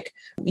dynamic,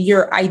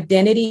 your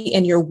identity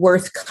and your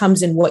worth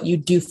comes in what you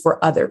do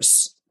for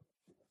others,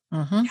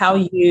 how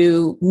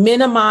you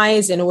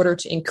minimize in order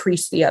to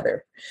increase the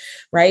other,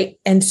 right?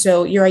 And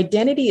so your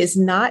identity is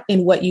not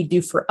in what you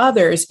do for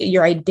others.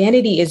 Your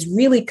identity is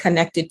really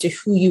connected to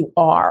who you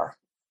are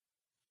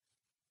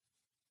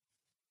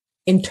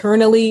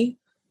internally,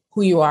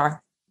 who you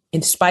are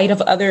in spite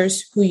of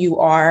others, who you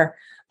are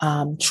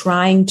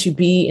trying to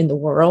be in the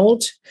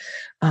world.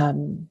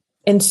 And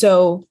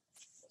so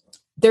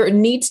there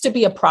needs to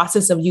be a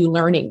process of you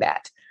learning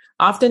that.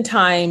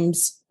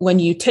 Oftentimes, when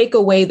you take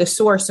away the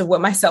source of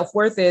what my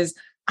self-worth is,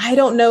 I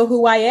don't know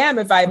who I am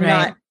if I'm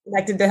not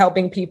connected to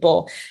helping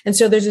people. And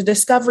so there's a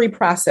discovery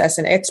process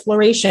and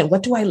exploration.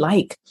 What do I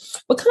like?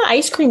 What kind of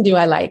ice cream do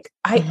I like?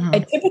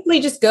 I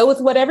typically just go with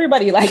what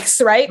everybody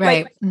likes, right?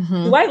 Like,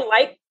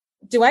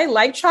 do I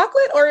like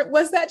chocolate, or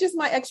was that just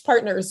my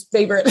ex-partner's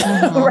favorite?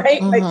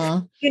 Right.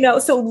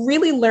 Like, so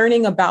really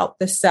learning about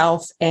the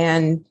self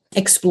and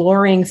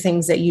exploring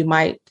things that you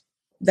might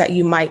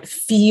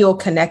feel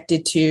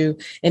connected to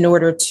in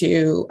order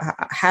to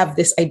have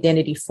this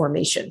identity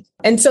formation.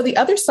 And so the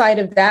other side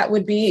of that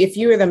would be if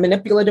you are the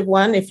manipulative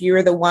one, if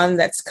you're the one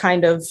that's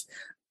kind of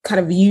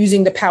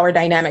using the power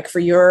dynamic for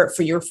your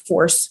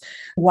force,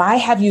 why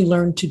have you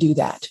learned to do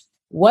that?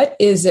 What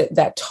is it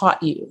that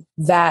taught you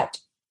that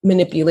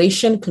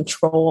manipulation,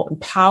 control, and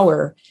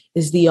power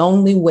is the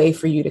only way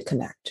for you to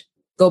connect?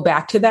 Go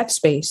back to that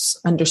space,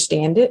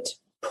 understand it,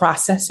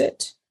 process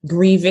it,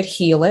 grieve it,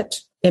 heal it,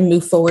 and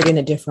move forward in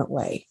a different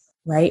way,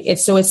 right?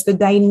 It's the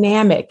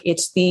dynamic.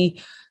 It's the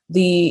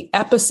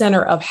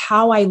epicenter of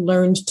how I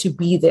learned to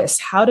be this.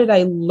 How did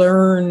I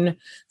learn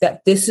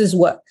that this is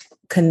what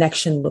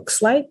connection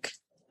looks like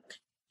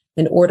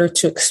in order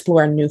to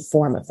explore a new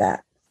form of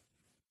that?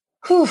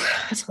 Whew,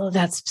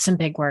 that's some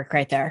big work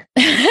right there.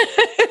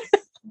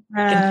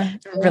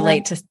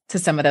 Relate to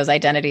some of those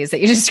identities that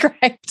you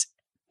described.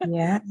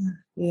 Yeah.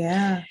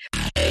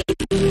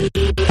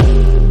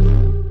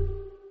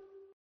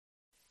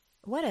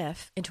 What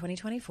if in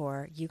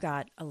 2024 you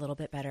got a little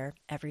bit better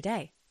every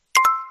day?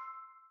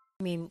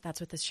 I mean, that's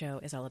what this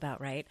show is all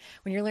about, right?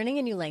 When you're learning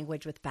a new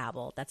language with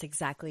Babbel, that's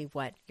exactly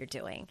what you're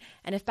doing.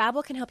 And if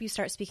Babbel can help you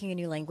start speaking a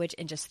new language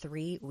in just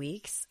 3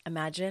 weeks,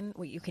 imagine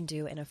what you can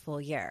do in a full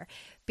year.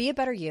 Be a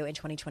better you in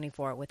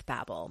 2024 with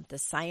Babbel, the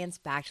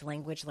science-backed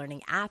language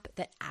learning app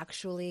that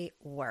actually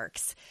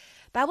works.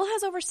 Babbel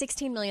has over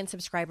 16 million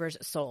subscribers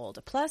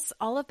sold. Plus,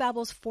 all of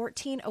Babbel's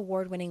 14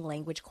 award-winning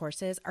language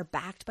courses are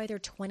backed by their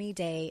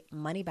 20-day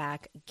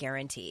money-back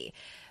guarantee.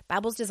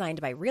 Babbel's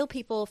designed by real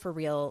people for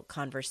real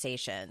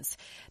conversations.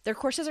 Their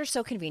courses are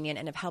so convenient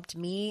and have helped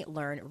me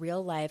learn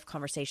real-life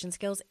conversation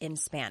skills in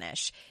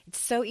Spanish.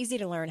 It's so easy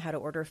to learn how to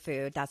order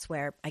food. That's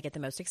where I get the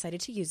most excited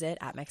to use it,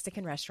 at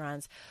Mexican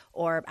restaurants,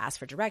 or ask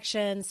for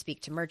directions,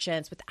 speak to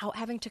merchants without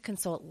having to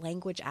consult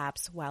language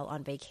apps while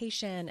on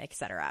vacation,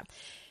 etc.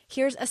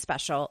 Here's a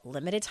special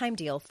limited time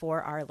deal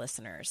for our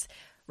listeners.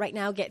 Right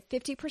now, get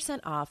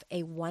 50% off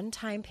a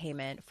one-time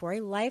payment for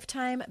a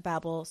lifetime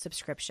Babbel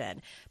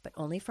subscription, but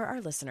only for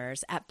our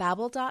listeners at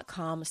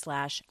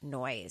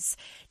babbel.com/noise.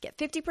 Get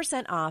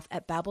 50% off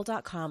at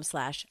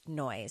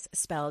babbel.com/noise,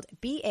 spelled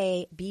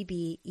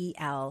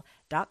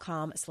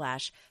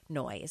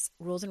BABBEL.com/noise.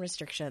 Rules and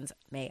restrictions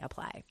may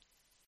apply.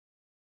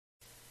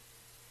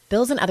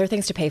 Bills and other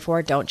things to pay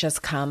for don't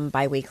just come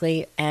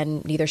bi-weekly,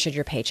 and neither should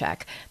your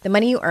paycheck. The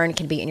money you earn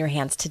can be in your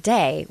hands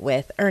today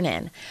with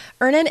Earnin.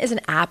 Earnin is an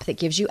app that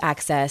gives you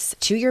access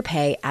to your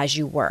pay as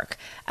you work,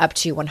 up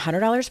to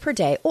 $100 per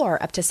day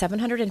or up to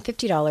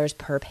 $750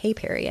 per pay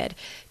period.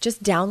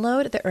 Just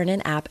download the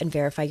Earnin app and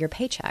verify your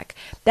paycheck.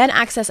 Then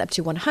access up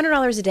to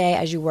 $100 a day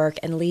as you work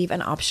and leave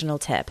an optional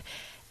tip.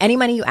 Any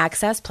money you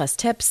access plus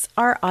tips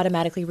are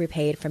automatically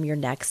repaid from your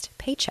next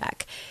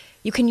paycheck.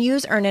 You can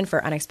use Earnin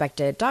for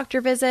unexpected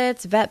doctor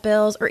visits, vet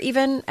bills, or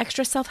even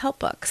extra self-help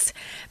books.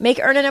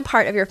 Make Earnin a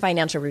part of your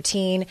financial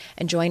routine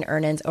and join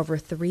Earnin's over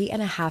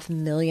 3.5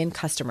 million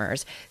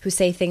customers who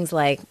say things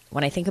like,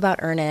 when I think about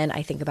Earnin,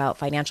 I think about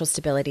financial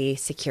stability,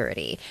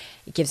 security.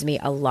 It gives me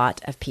a lot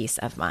of peace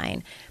of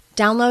mind.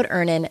 Download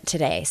Earnin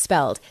today,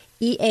 spelled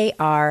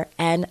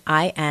EARNIN,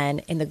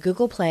 in the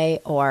Google Play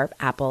or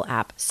Apple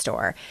App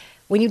Store.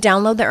 When you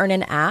download the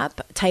Earnin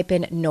app, type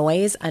in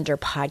noise under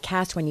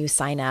podcast when you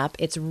sign up.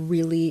 It's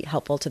really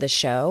helpful to the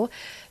show.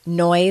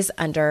 Noise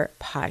under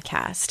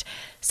podcast.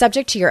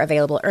 Subject to your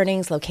available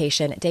earnings,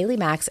 location, daily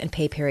max, and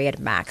pay period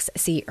max.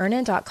 See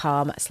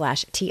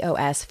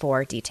earnin.com/TOS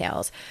for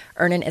details.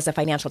 Earnin is a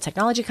financial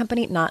technology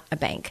company, not a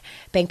bank.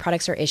 Bank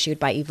products are issued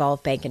by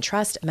Evolve Bank and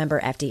Trust, member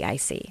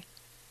FDIC.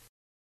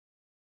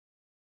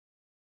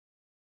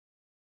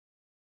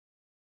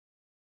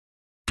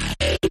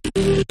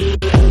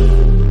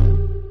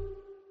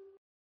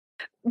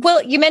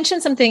 Well, you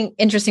mentioned something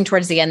interesting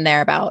towards the end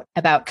there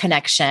about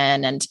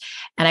connection, and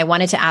I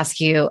wanted to ask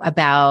you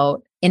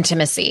about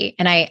intimacy.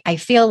 And I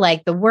feel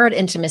like the word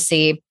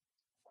intimacy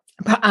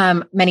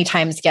many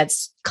times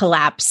gets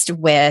collapsed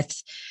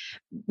with,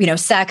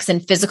 sex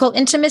and physical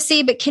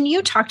intimacy. But can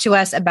you talk to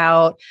us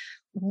about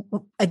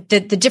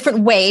the different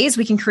ways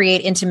we can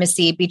create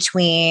intimacy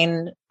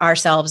between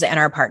ourselves and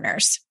our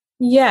partners?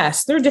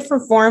 Yes, there are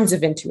different forms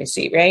of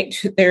intimacy, right?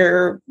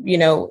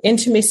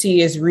 Intimacy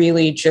is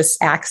really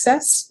just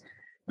access,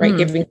 right?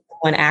 Giving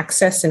someone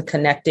access and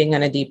connecting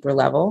on a deeper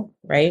level,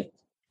 right?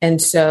 And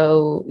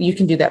so you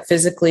can do that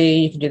physically,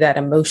 you can do that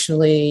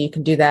emotionally, you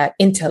can do that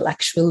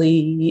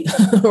intellectually,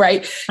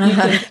 right? You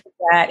can do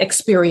that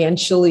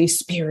experientially,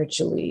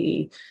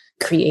 spiritually,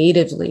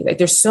 creatively. Like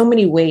there's so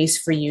many ways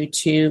for you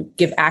to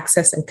give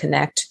access and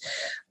connect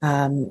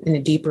in a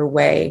deeper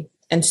way.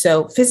 And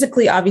so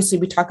physically, obviously,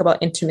 we talk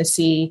about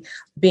intimacy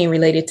being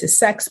related to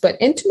sex, but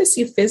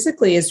intimacy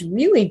physically is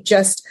really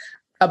just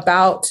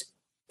about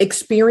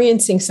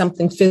experiencing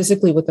something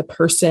physically with a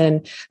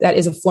person that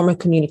is a form of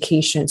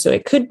communication. So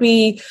it could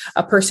be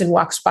a person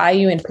walks by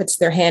you and puts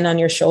their hand on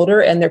your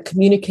shoulder and they're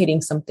communicating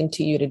something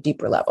to you at a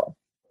deeper level.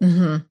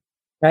 Mm-hmm.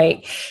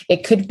 Right?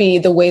 It could be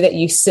the way that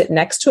you sit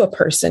next to a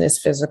person is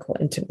physical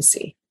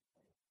intimacy.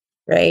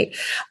 Right.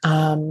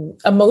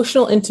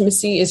 Emotional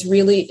intimacy is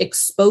really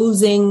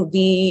exposing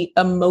the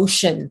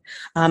emotion,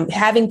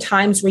 having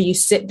times where you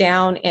sit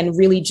down and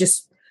really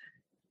just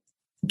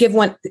give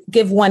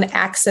one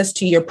access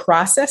to your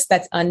process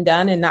that's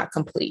undone and not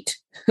complete.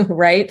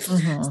 Right.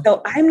 Mm-hmm.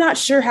 So I'm not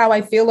sure how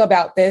I feel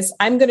about this.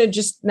 I'm going to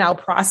just now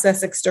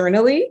process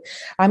externally.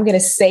 I'm going to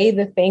say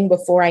the thing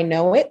before I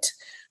know it.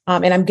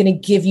 And I'm going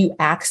to give you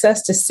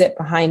access to sit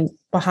behind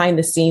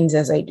the scenes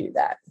as I do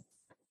that.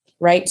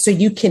 Right. So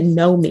you can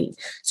know me,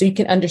 so you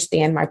can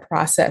understand my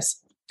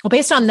process. Well,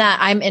 based on that,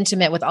 I'm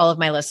intimate with all of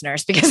my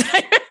listeners because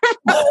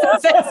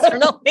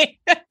externally.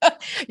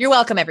 You're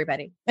welcome,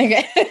 everybody.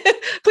 Okay.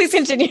 Please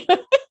continue.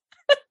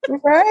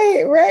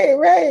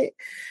 Right.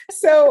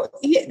 So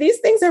these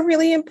things are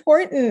really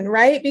important,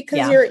 right?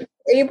 Because you're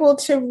able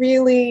to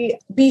really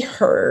be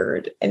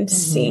heard and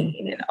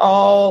seen in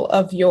all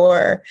of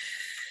your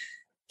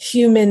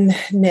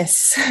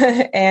humanness.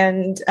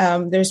 And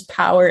there's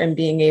power in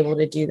being able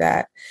to do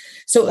that.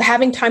 So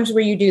having times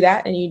where you do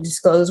that and you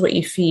disclose what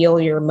you feel,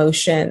 your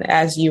emotion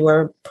as you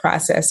are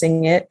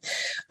processing it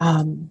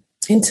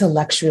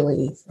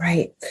intellectually,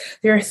 right?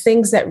 There are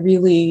things that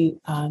really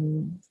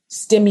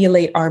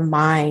stimulate our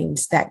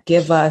minds, that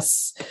give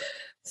us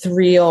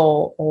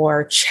thrill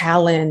or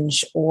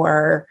challenge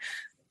or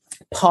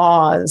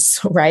pause,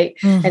 right?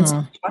 Mm-hmm. And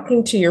so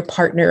talking to your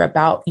partner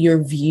about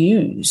your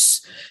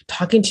views,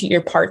 talking to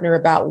your partner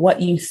about what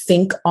you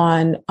think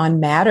on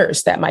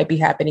matters that might be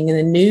happening in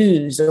the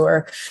news,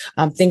 or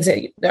things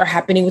that are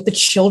happening with the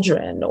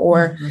children,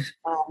 or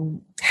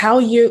how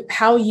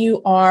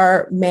you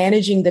are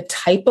managing the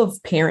type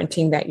of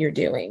parenting that you're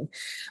doing.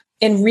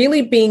 And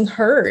really being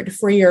heard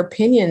for your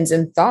opinions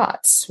and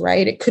thoughts,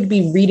 right? It could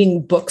be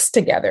reading books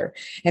together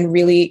and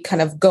really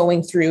kind of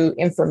going through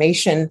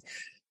information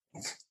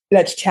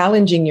that's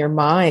challenging your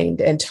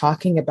mind, and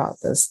talking about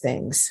those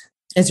things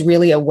is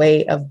really a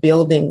way of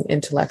building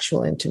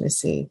intellectual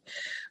intimacy.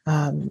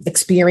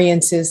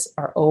 Experiences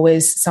are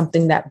always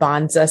something that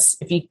bonds us.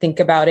 If you think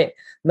about it,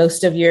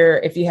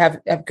 if you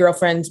have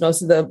girlfriends,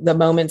 most of the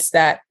moments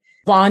that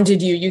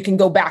bonded you can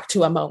go back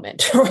to a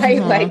moment,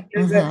 right?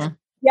 Mm-hmm,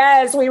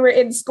 yes, we were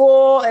in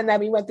school and then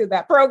we went through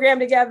that program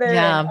together.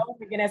 Yeah. And, oh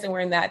my goodness, and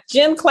we're in that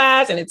gym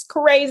class and it's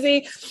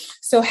crazy.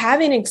 So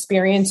having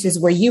experiences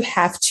where you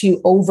have to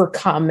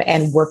overcome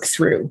and work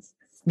through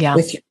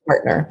with your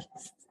partner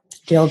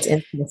builds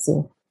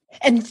intimacy.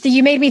 And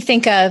you made me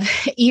think of,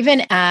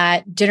 even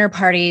at dinner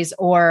parties,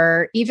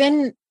 or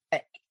even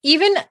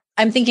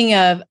I'm thinking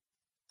of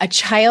a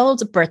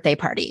child's birthday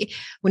party.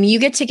 When you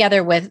get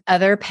together with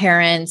other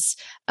parents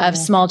of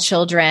small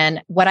children,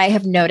 what I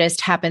have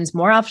noticed happens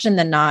more often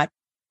than not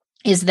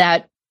is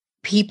that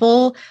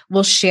people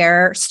will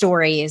share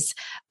stories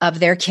of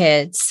their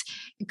kids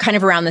kind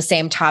of around the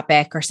same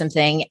topic or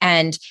something.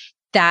 And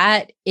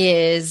I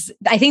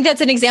think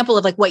that's an example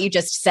of like what you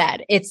just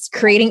said. It's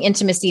creating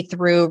intimacy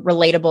through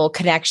relatable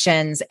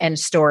connections and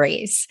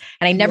stories.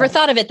 And I never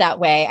thought of it that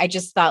way. I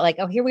just thought like,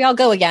 oh, here we all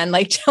go again,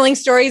 like telling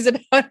stories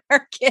about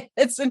our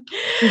kids and,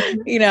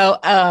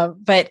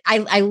 but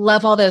I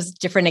love all those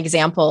different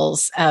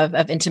examples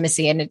of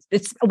intimacy. And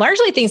it's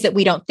largely things that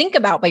we don't think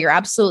about, but you're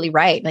absolutely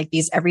right. Like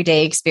these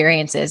everyday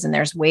experiences, and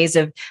there's ways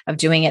of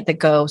doing it that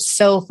go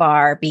so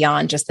far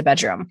beyond just the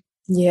bedroom.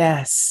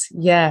 Yes.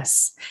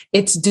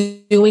 It's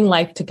doing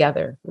life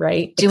together,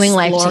 right?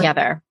 Life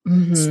together.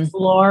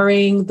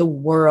 Exploring the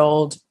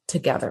world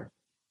together.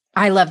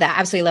 I love that.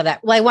 Absolutely love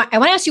that. Well, I want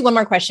to ask you one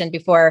more question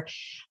before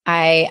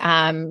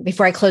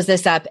I close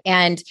this up.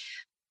 And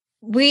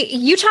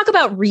you talk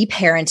about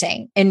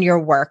reparenting in your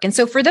work. And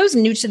so for those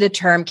new to the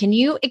term, can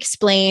you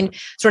explain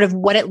sort of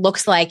what it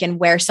looks like and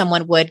where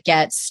someone would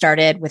get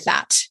started with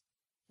that?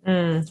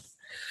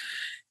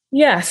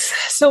 Yes.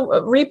 So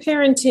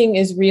reparenting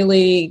is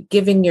really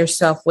giving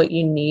yourself what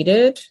you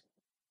needed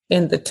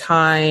in the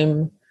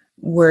time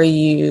where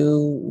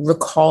you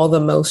recall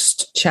the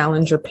most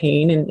challenge or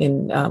pain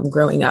in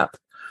growing up,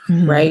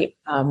 right?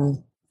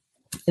 And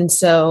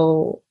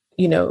so,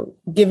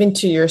 giving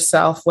to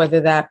yourself,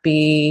 whether that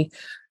be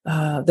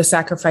the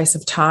sacrifice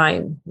of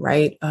time,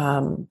 right?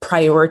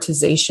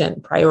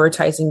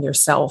 Prioritizing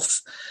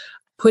yourself,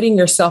 putting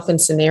yourself in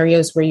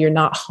scenarios where you're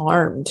not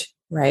harmed,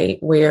 right?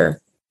 Where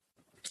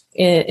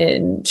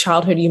in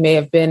childhood, you may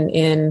have been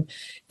in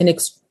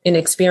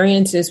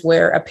experiences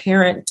where a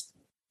parent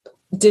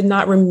did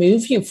not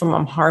remove you from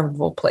a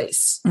harmful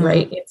place,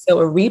 right? And so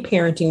a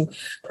reparenting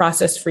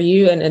process for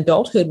you in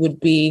adulthood would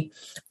be,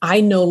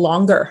 I no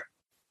longer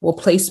will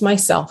place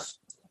myself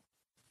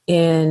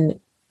in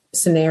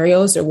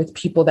scenarios or with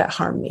people that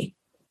harm me.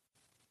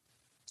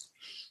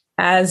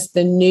 As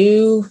the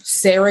new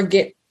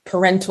surrogate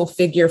parental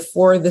figure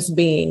for this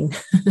being,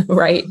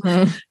 right?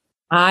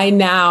 I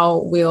now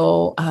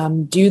will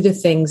do the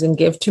things and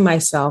give to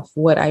myself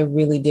what I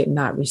really did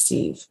not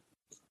receive.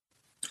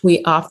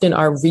 We often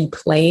are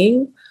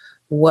replaying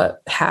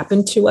what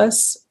happened to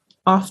us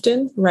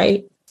often,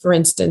 right? For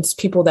instance,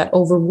 people that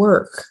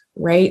overwork,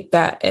 right?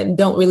 And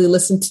don't really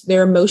listen to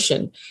their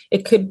emotion.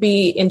 It could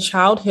be in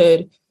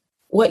childhood,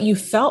 what you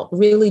felt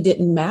really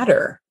didn't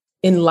matter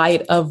in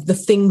light of the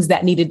things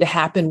that needed to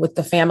happen with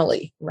the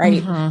family,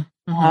 right?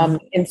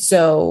 And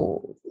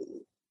so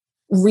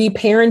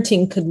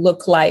reparenting could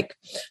look like,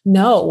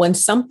 no, when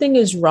something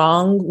is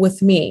wrong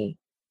with me,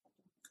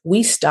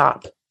 we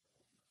stop.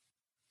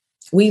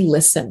 We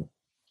listen.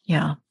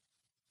 Yeah.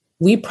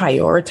 We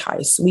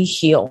prioritize. We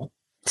heal.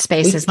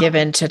 Space is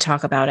given to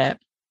talk about it.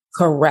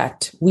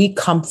 Correct. We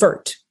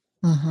comfort.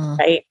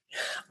 Right.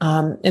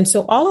 And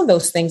so all of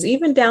those things,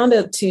 even down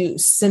to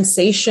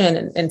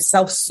sensation and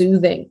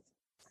self-soothing,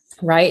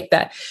 right?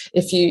 That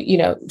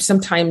if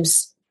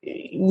sometimes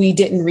we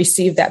didn't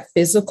receive that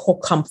physical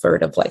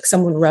comfort of like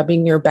someone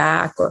rubbing your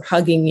back or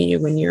hugging you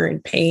when you're in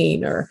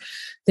pain or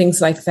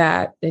things like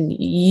that. And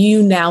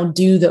you now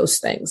do those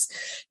things.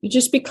 You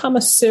just become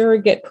a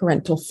surrogate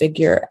parental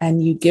figure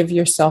and you give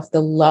yourself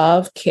the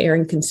love, care,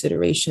 and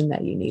consideration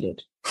that you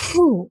needed.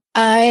 Ooh,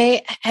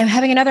 I am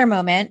having another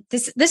moment.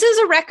 This is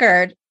a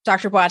record,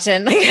 Dr.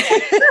 Boateng.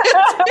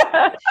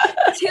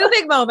 Two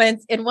big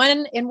moments in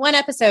one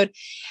episode.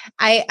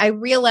 I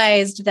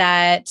realized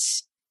that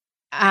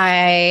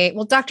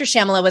Dr.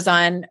 Shamala was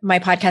on my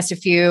podcast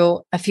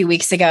a few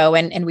weeks ago,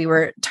 and we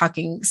were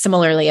talking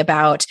similarly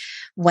about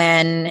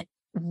when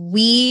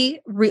we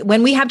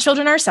have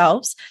children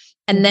ourselves,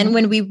 and then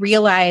when we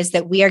realize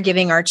that we are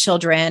giving our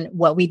children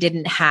what we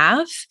didn't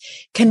have,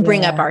 can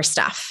bring up our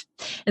stuff.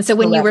 And so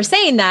when you were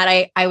saying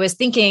that, I was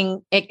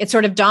thinking, it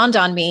sort of dawned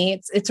on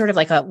me. It's sort of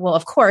like a, well,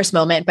 of course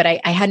moment, but I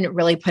hadn't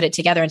really put it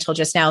together until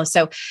just now.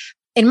 So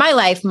in my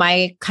life,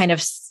 my kind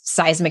of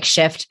seismic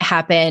shift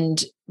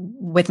happened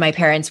with my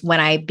parents when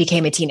I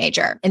became a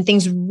teenager, and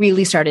things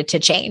really started to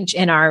change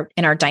in our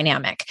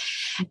dynamic.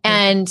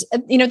 And,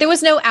 there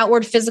was no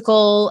outward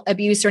physical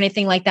abuse or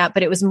anything like that,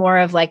 but it was more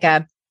of like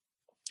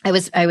I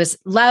was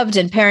loved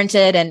and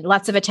parented and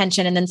lots of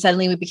attention. And then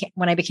suddenly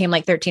when I became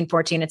like 13,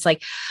 14, it's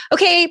like,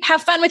 okay,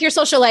 have fun with your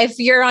social life.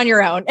 You're on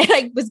your own. And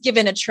I was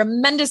given a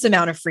tremendous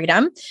amount of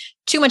freedom,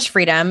 too much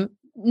freedom,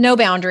 no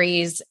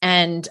boundaries.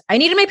 And I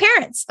needed my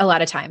parents a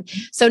lot of time.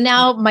 So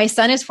now my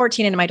son is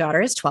 14 and my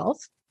daughter is 12.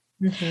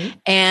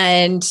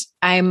 And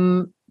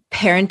I'm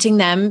parenting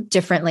them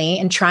differently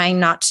and trying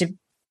not to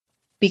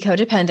be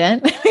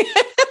codependent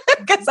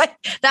because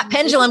that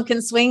pendulum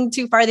can swing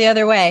too far the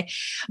other way.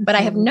 But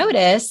I have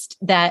noticed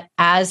that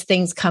as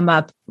things come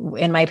up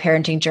in my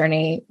parenting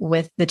journey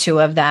with the two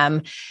of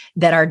them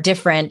that are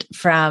different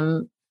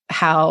from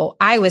how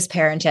I was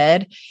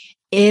parented,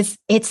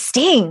 it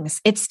stings.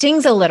 It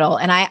stings a little.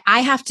 And I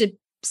have to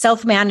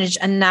self-manage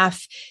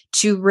enough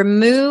to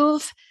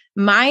remove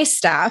my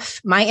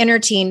stuff, my inner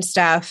teen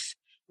stuff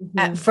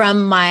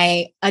from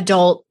my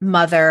adult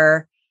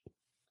mother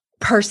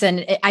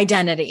person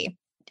identity.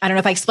 I don't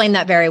know if I explained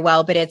that very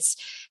well, but it's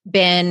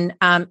been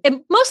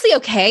mostly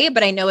okay,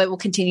 but I know it will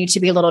continue to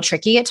be a little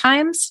tricky at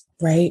times.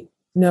 Right.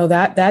 No,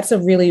 that's a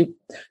really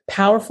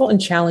powerful and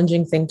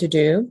challenging thing to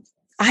do.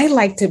 I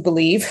like to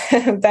believe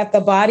that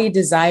the body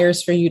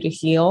desires for you to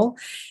heal.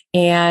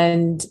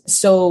 And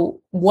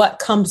so what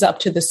comes up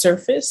to the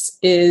surface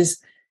is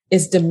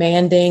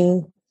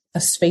demanding a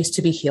space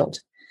to be healed.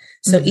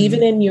 So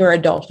even in your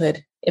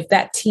adulthood, if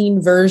that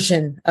teen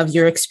version of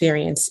your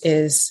experience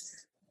is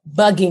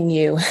bugging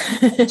you,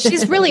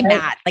 she's really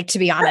mad. Like, to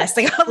be honest,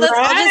 like, I'll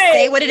just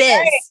say what it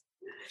is.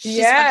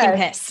 She's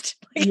fucking pissed.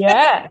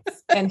 Yes.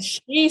 And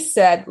she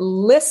said,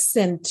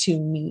 listen to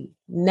me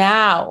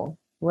now,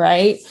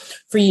 right?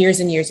 For years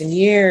and years and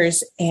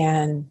years.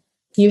 And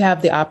you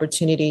have the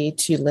opportunity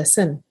to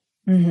listen.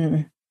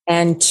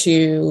 And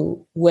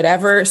to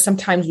whatever,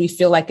 sometimes we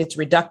feel like it's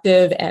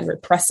reductive and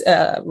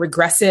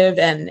regressive,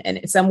 and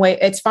in some way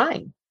it's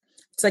fine.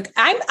 It's like,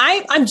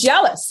 I'm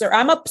jealous, or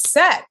I'm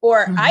upset,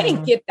 or I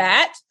didn't get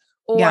that,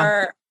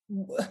 or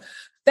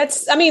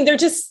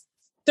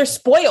they're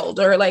spoiled,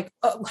 or like,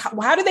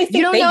 how do they think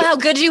you don't know how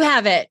good you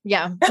have it?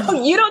 Yeah.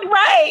 You don't,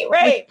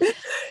 right.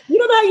 You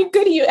don't know how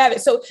good you have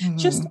it. So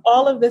just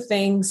all of the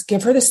things,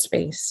 give her the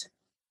space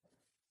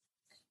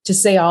to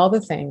say all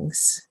the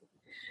things.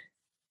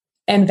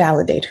 And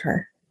validate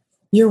her.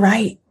 You're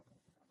right.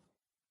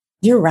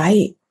 You're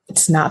right.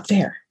 It's not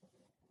fair.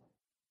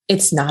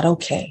 It's not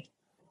okay.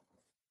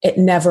 It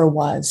never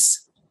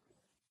was.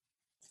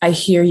 I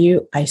hear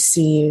you. I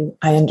see you.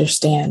 I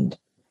understand.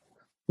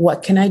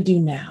 What can I do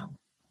now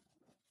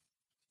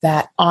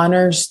that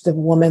honors the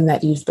woman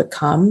that you've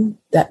become,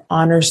 that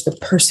honors the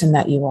person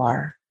that you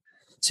are,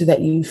 so that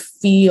you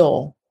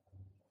feel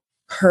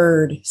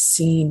heard,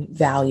 seen,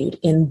 valued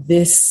in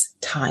this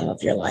time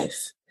of your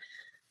life,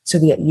 so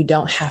that you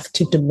don't have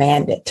to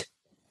demand it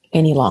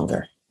any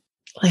longer.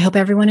 I hope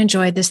everyone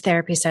enjoyed this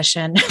therapy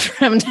session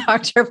from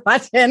Dr.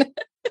 Boateng.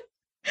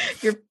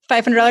 Your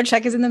 $500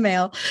 check is in the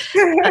mail.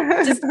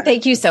 Just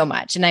thank you so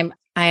much. And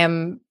I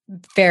am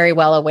very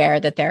well aware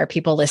that there are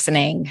people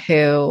listening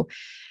who,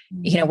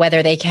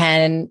 whether they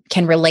can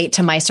relate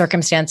to my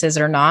circumstances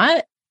or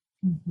not,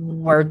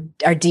 or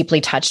are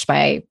deeply touched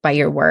by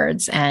your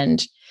words.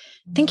 And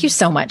thank you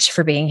so much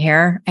for being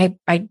here.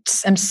 I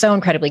am so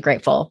incredibly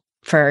grateful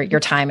for your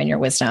time and your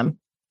wisdom.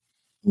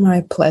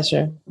 My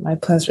pleasure. My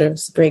pleasure. It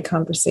was a great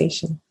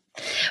conversation.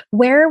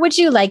 Where would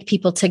you like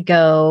people to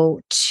go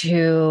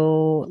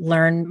to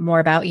learn more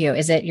about you?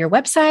 Is it your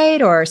website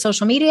or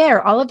social media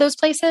or all of those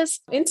places?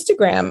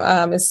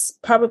 Instagram is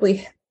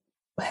probably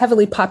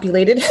heavily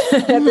populated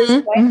at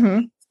this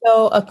point.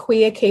 So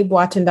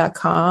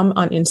akuakboateng.com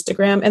on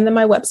Instagram. And then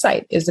my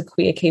website is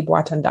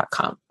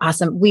akuakboateng.com.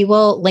 Awesome. We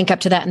will link up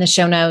to that in the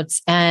show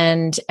notes.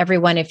 And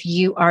everyone, if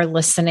you are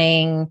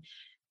listening,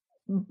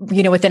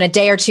 within a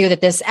day or two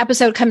that this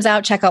episode comes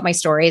out, check out my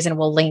stories and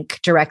we'll link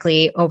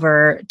directly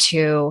over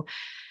to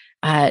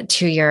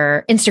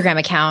your Instagram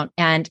account.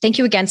 And thank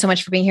you again so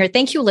much for being here.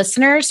 Thank you,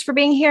 listeners, for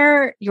being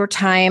here. Your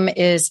time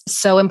is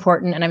so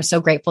important, and I'm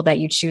so grateful that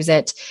you choose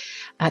it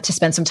to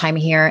spend some time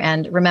here.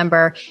 And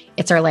remember,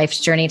 it's our life's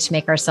journey to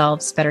make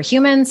ourselves better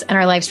humans and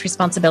our life's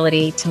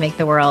responsibility to make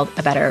the world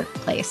a better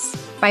place.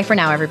 Bye for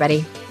now,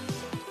 everybody.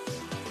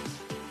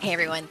 Hey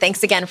everyone,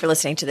 thanks again for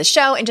listening to the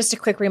show. And just a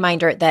quick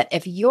reminder that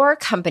if your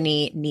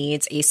company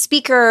needs a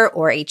speaker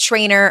or a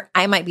trainer,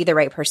 I might be the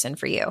right person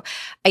for you.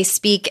 I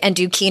speak and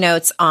do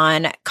keynotes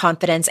on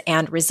confidence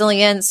and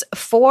resilience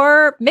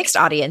for mixed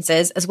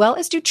audiences, as well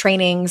as do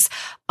trainings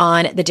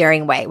on the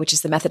Daring Way, which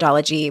is the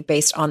methodology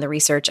based on the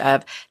research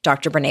of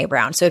Dr. Brené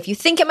Brown. So if you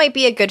think it might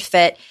be a good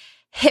fit,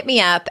 hit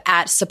me up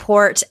at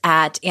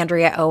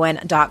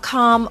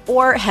support@AndreaOwen.com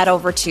or head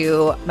over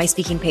to my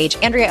speaking page,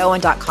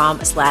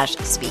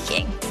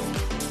 AndreaOwen.com/speaking.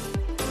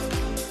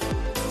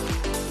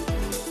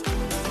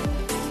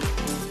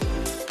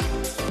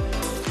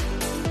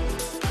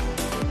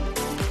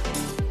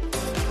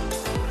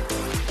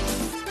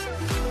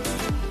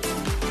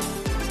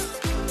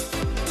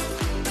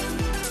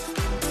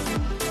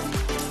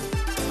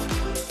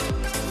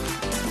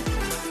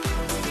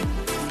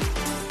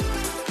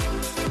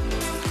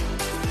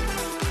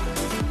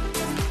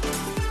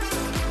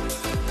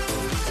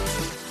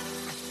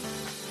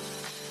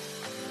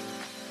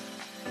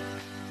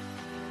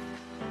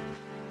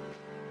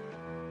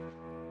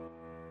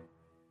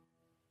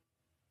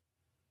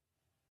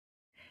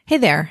 Hey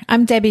there,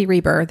 I'm Debbie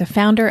Reber, the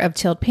founder of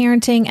Tilt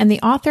Parenting and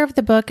the author of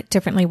the book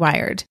Differently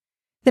Wired.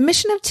 The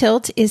mission of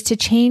Tilt is to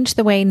change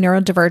the way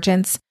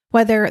neurodivergence,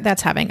 whether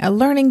that's having a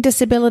learning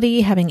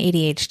disability, having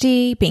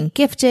ADHD, being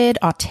gifted,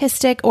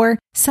 autistic, or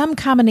some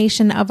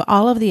combination of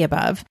all of the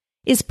above,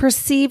 is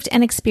perceived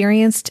and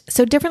experienced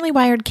so differently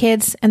wired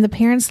kids and the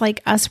parents like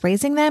us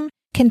raising them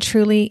can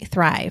truly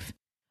thrive.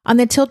 On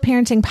the Tilt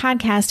Parenting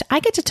podcast, I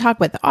get to talk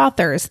with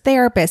authors,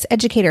 therapists,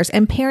 educators,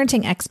 and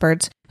parenting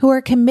experts who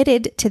are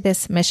committed to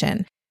this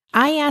mission.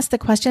 I ask the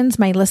questions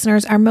my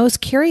listeners are most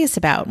curious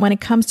about when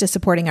it comes to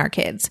supporting our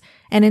kids.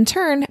 And in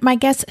turn, my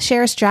guests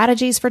share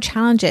strategies for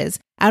challenges,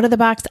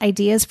 out-of-the-box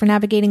ideas for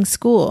navigating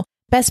school,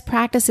 best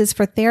practices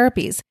for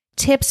therapies,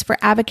 tips for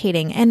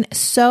advocating, and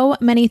so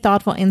many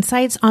thoughtful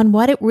insights on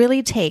what it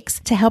really takes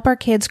to help our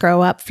kids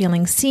grow up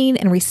feeling seen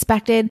and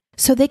respected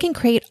so they can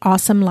create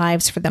awesome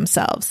lives for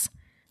themselves.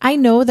 I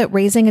know that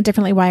raising a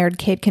differently wired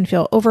kid can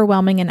feel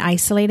overwhelming and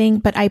isolating,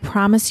 but I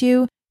promise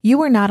you,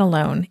 you are not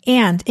alone,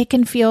 and it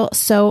can feel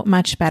so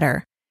much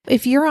better.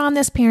 If you're on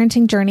this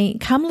parenting journey,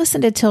 come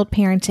listen to Tilt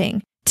Parenting.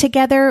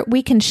 Together,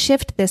 we can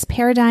shift this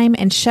paradigm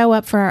and show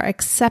up for our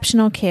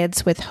exceptional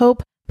kids with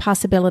hope,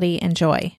 possibility, and joy.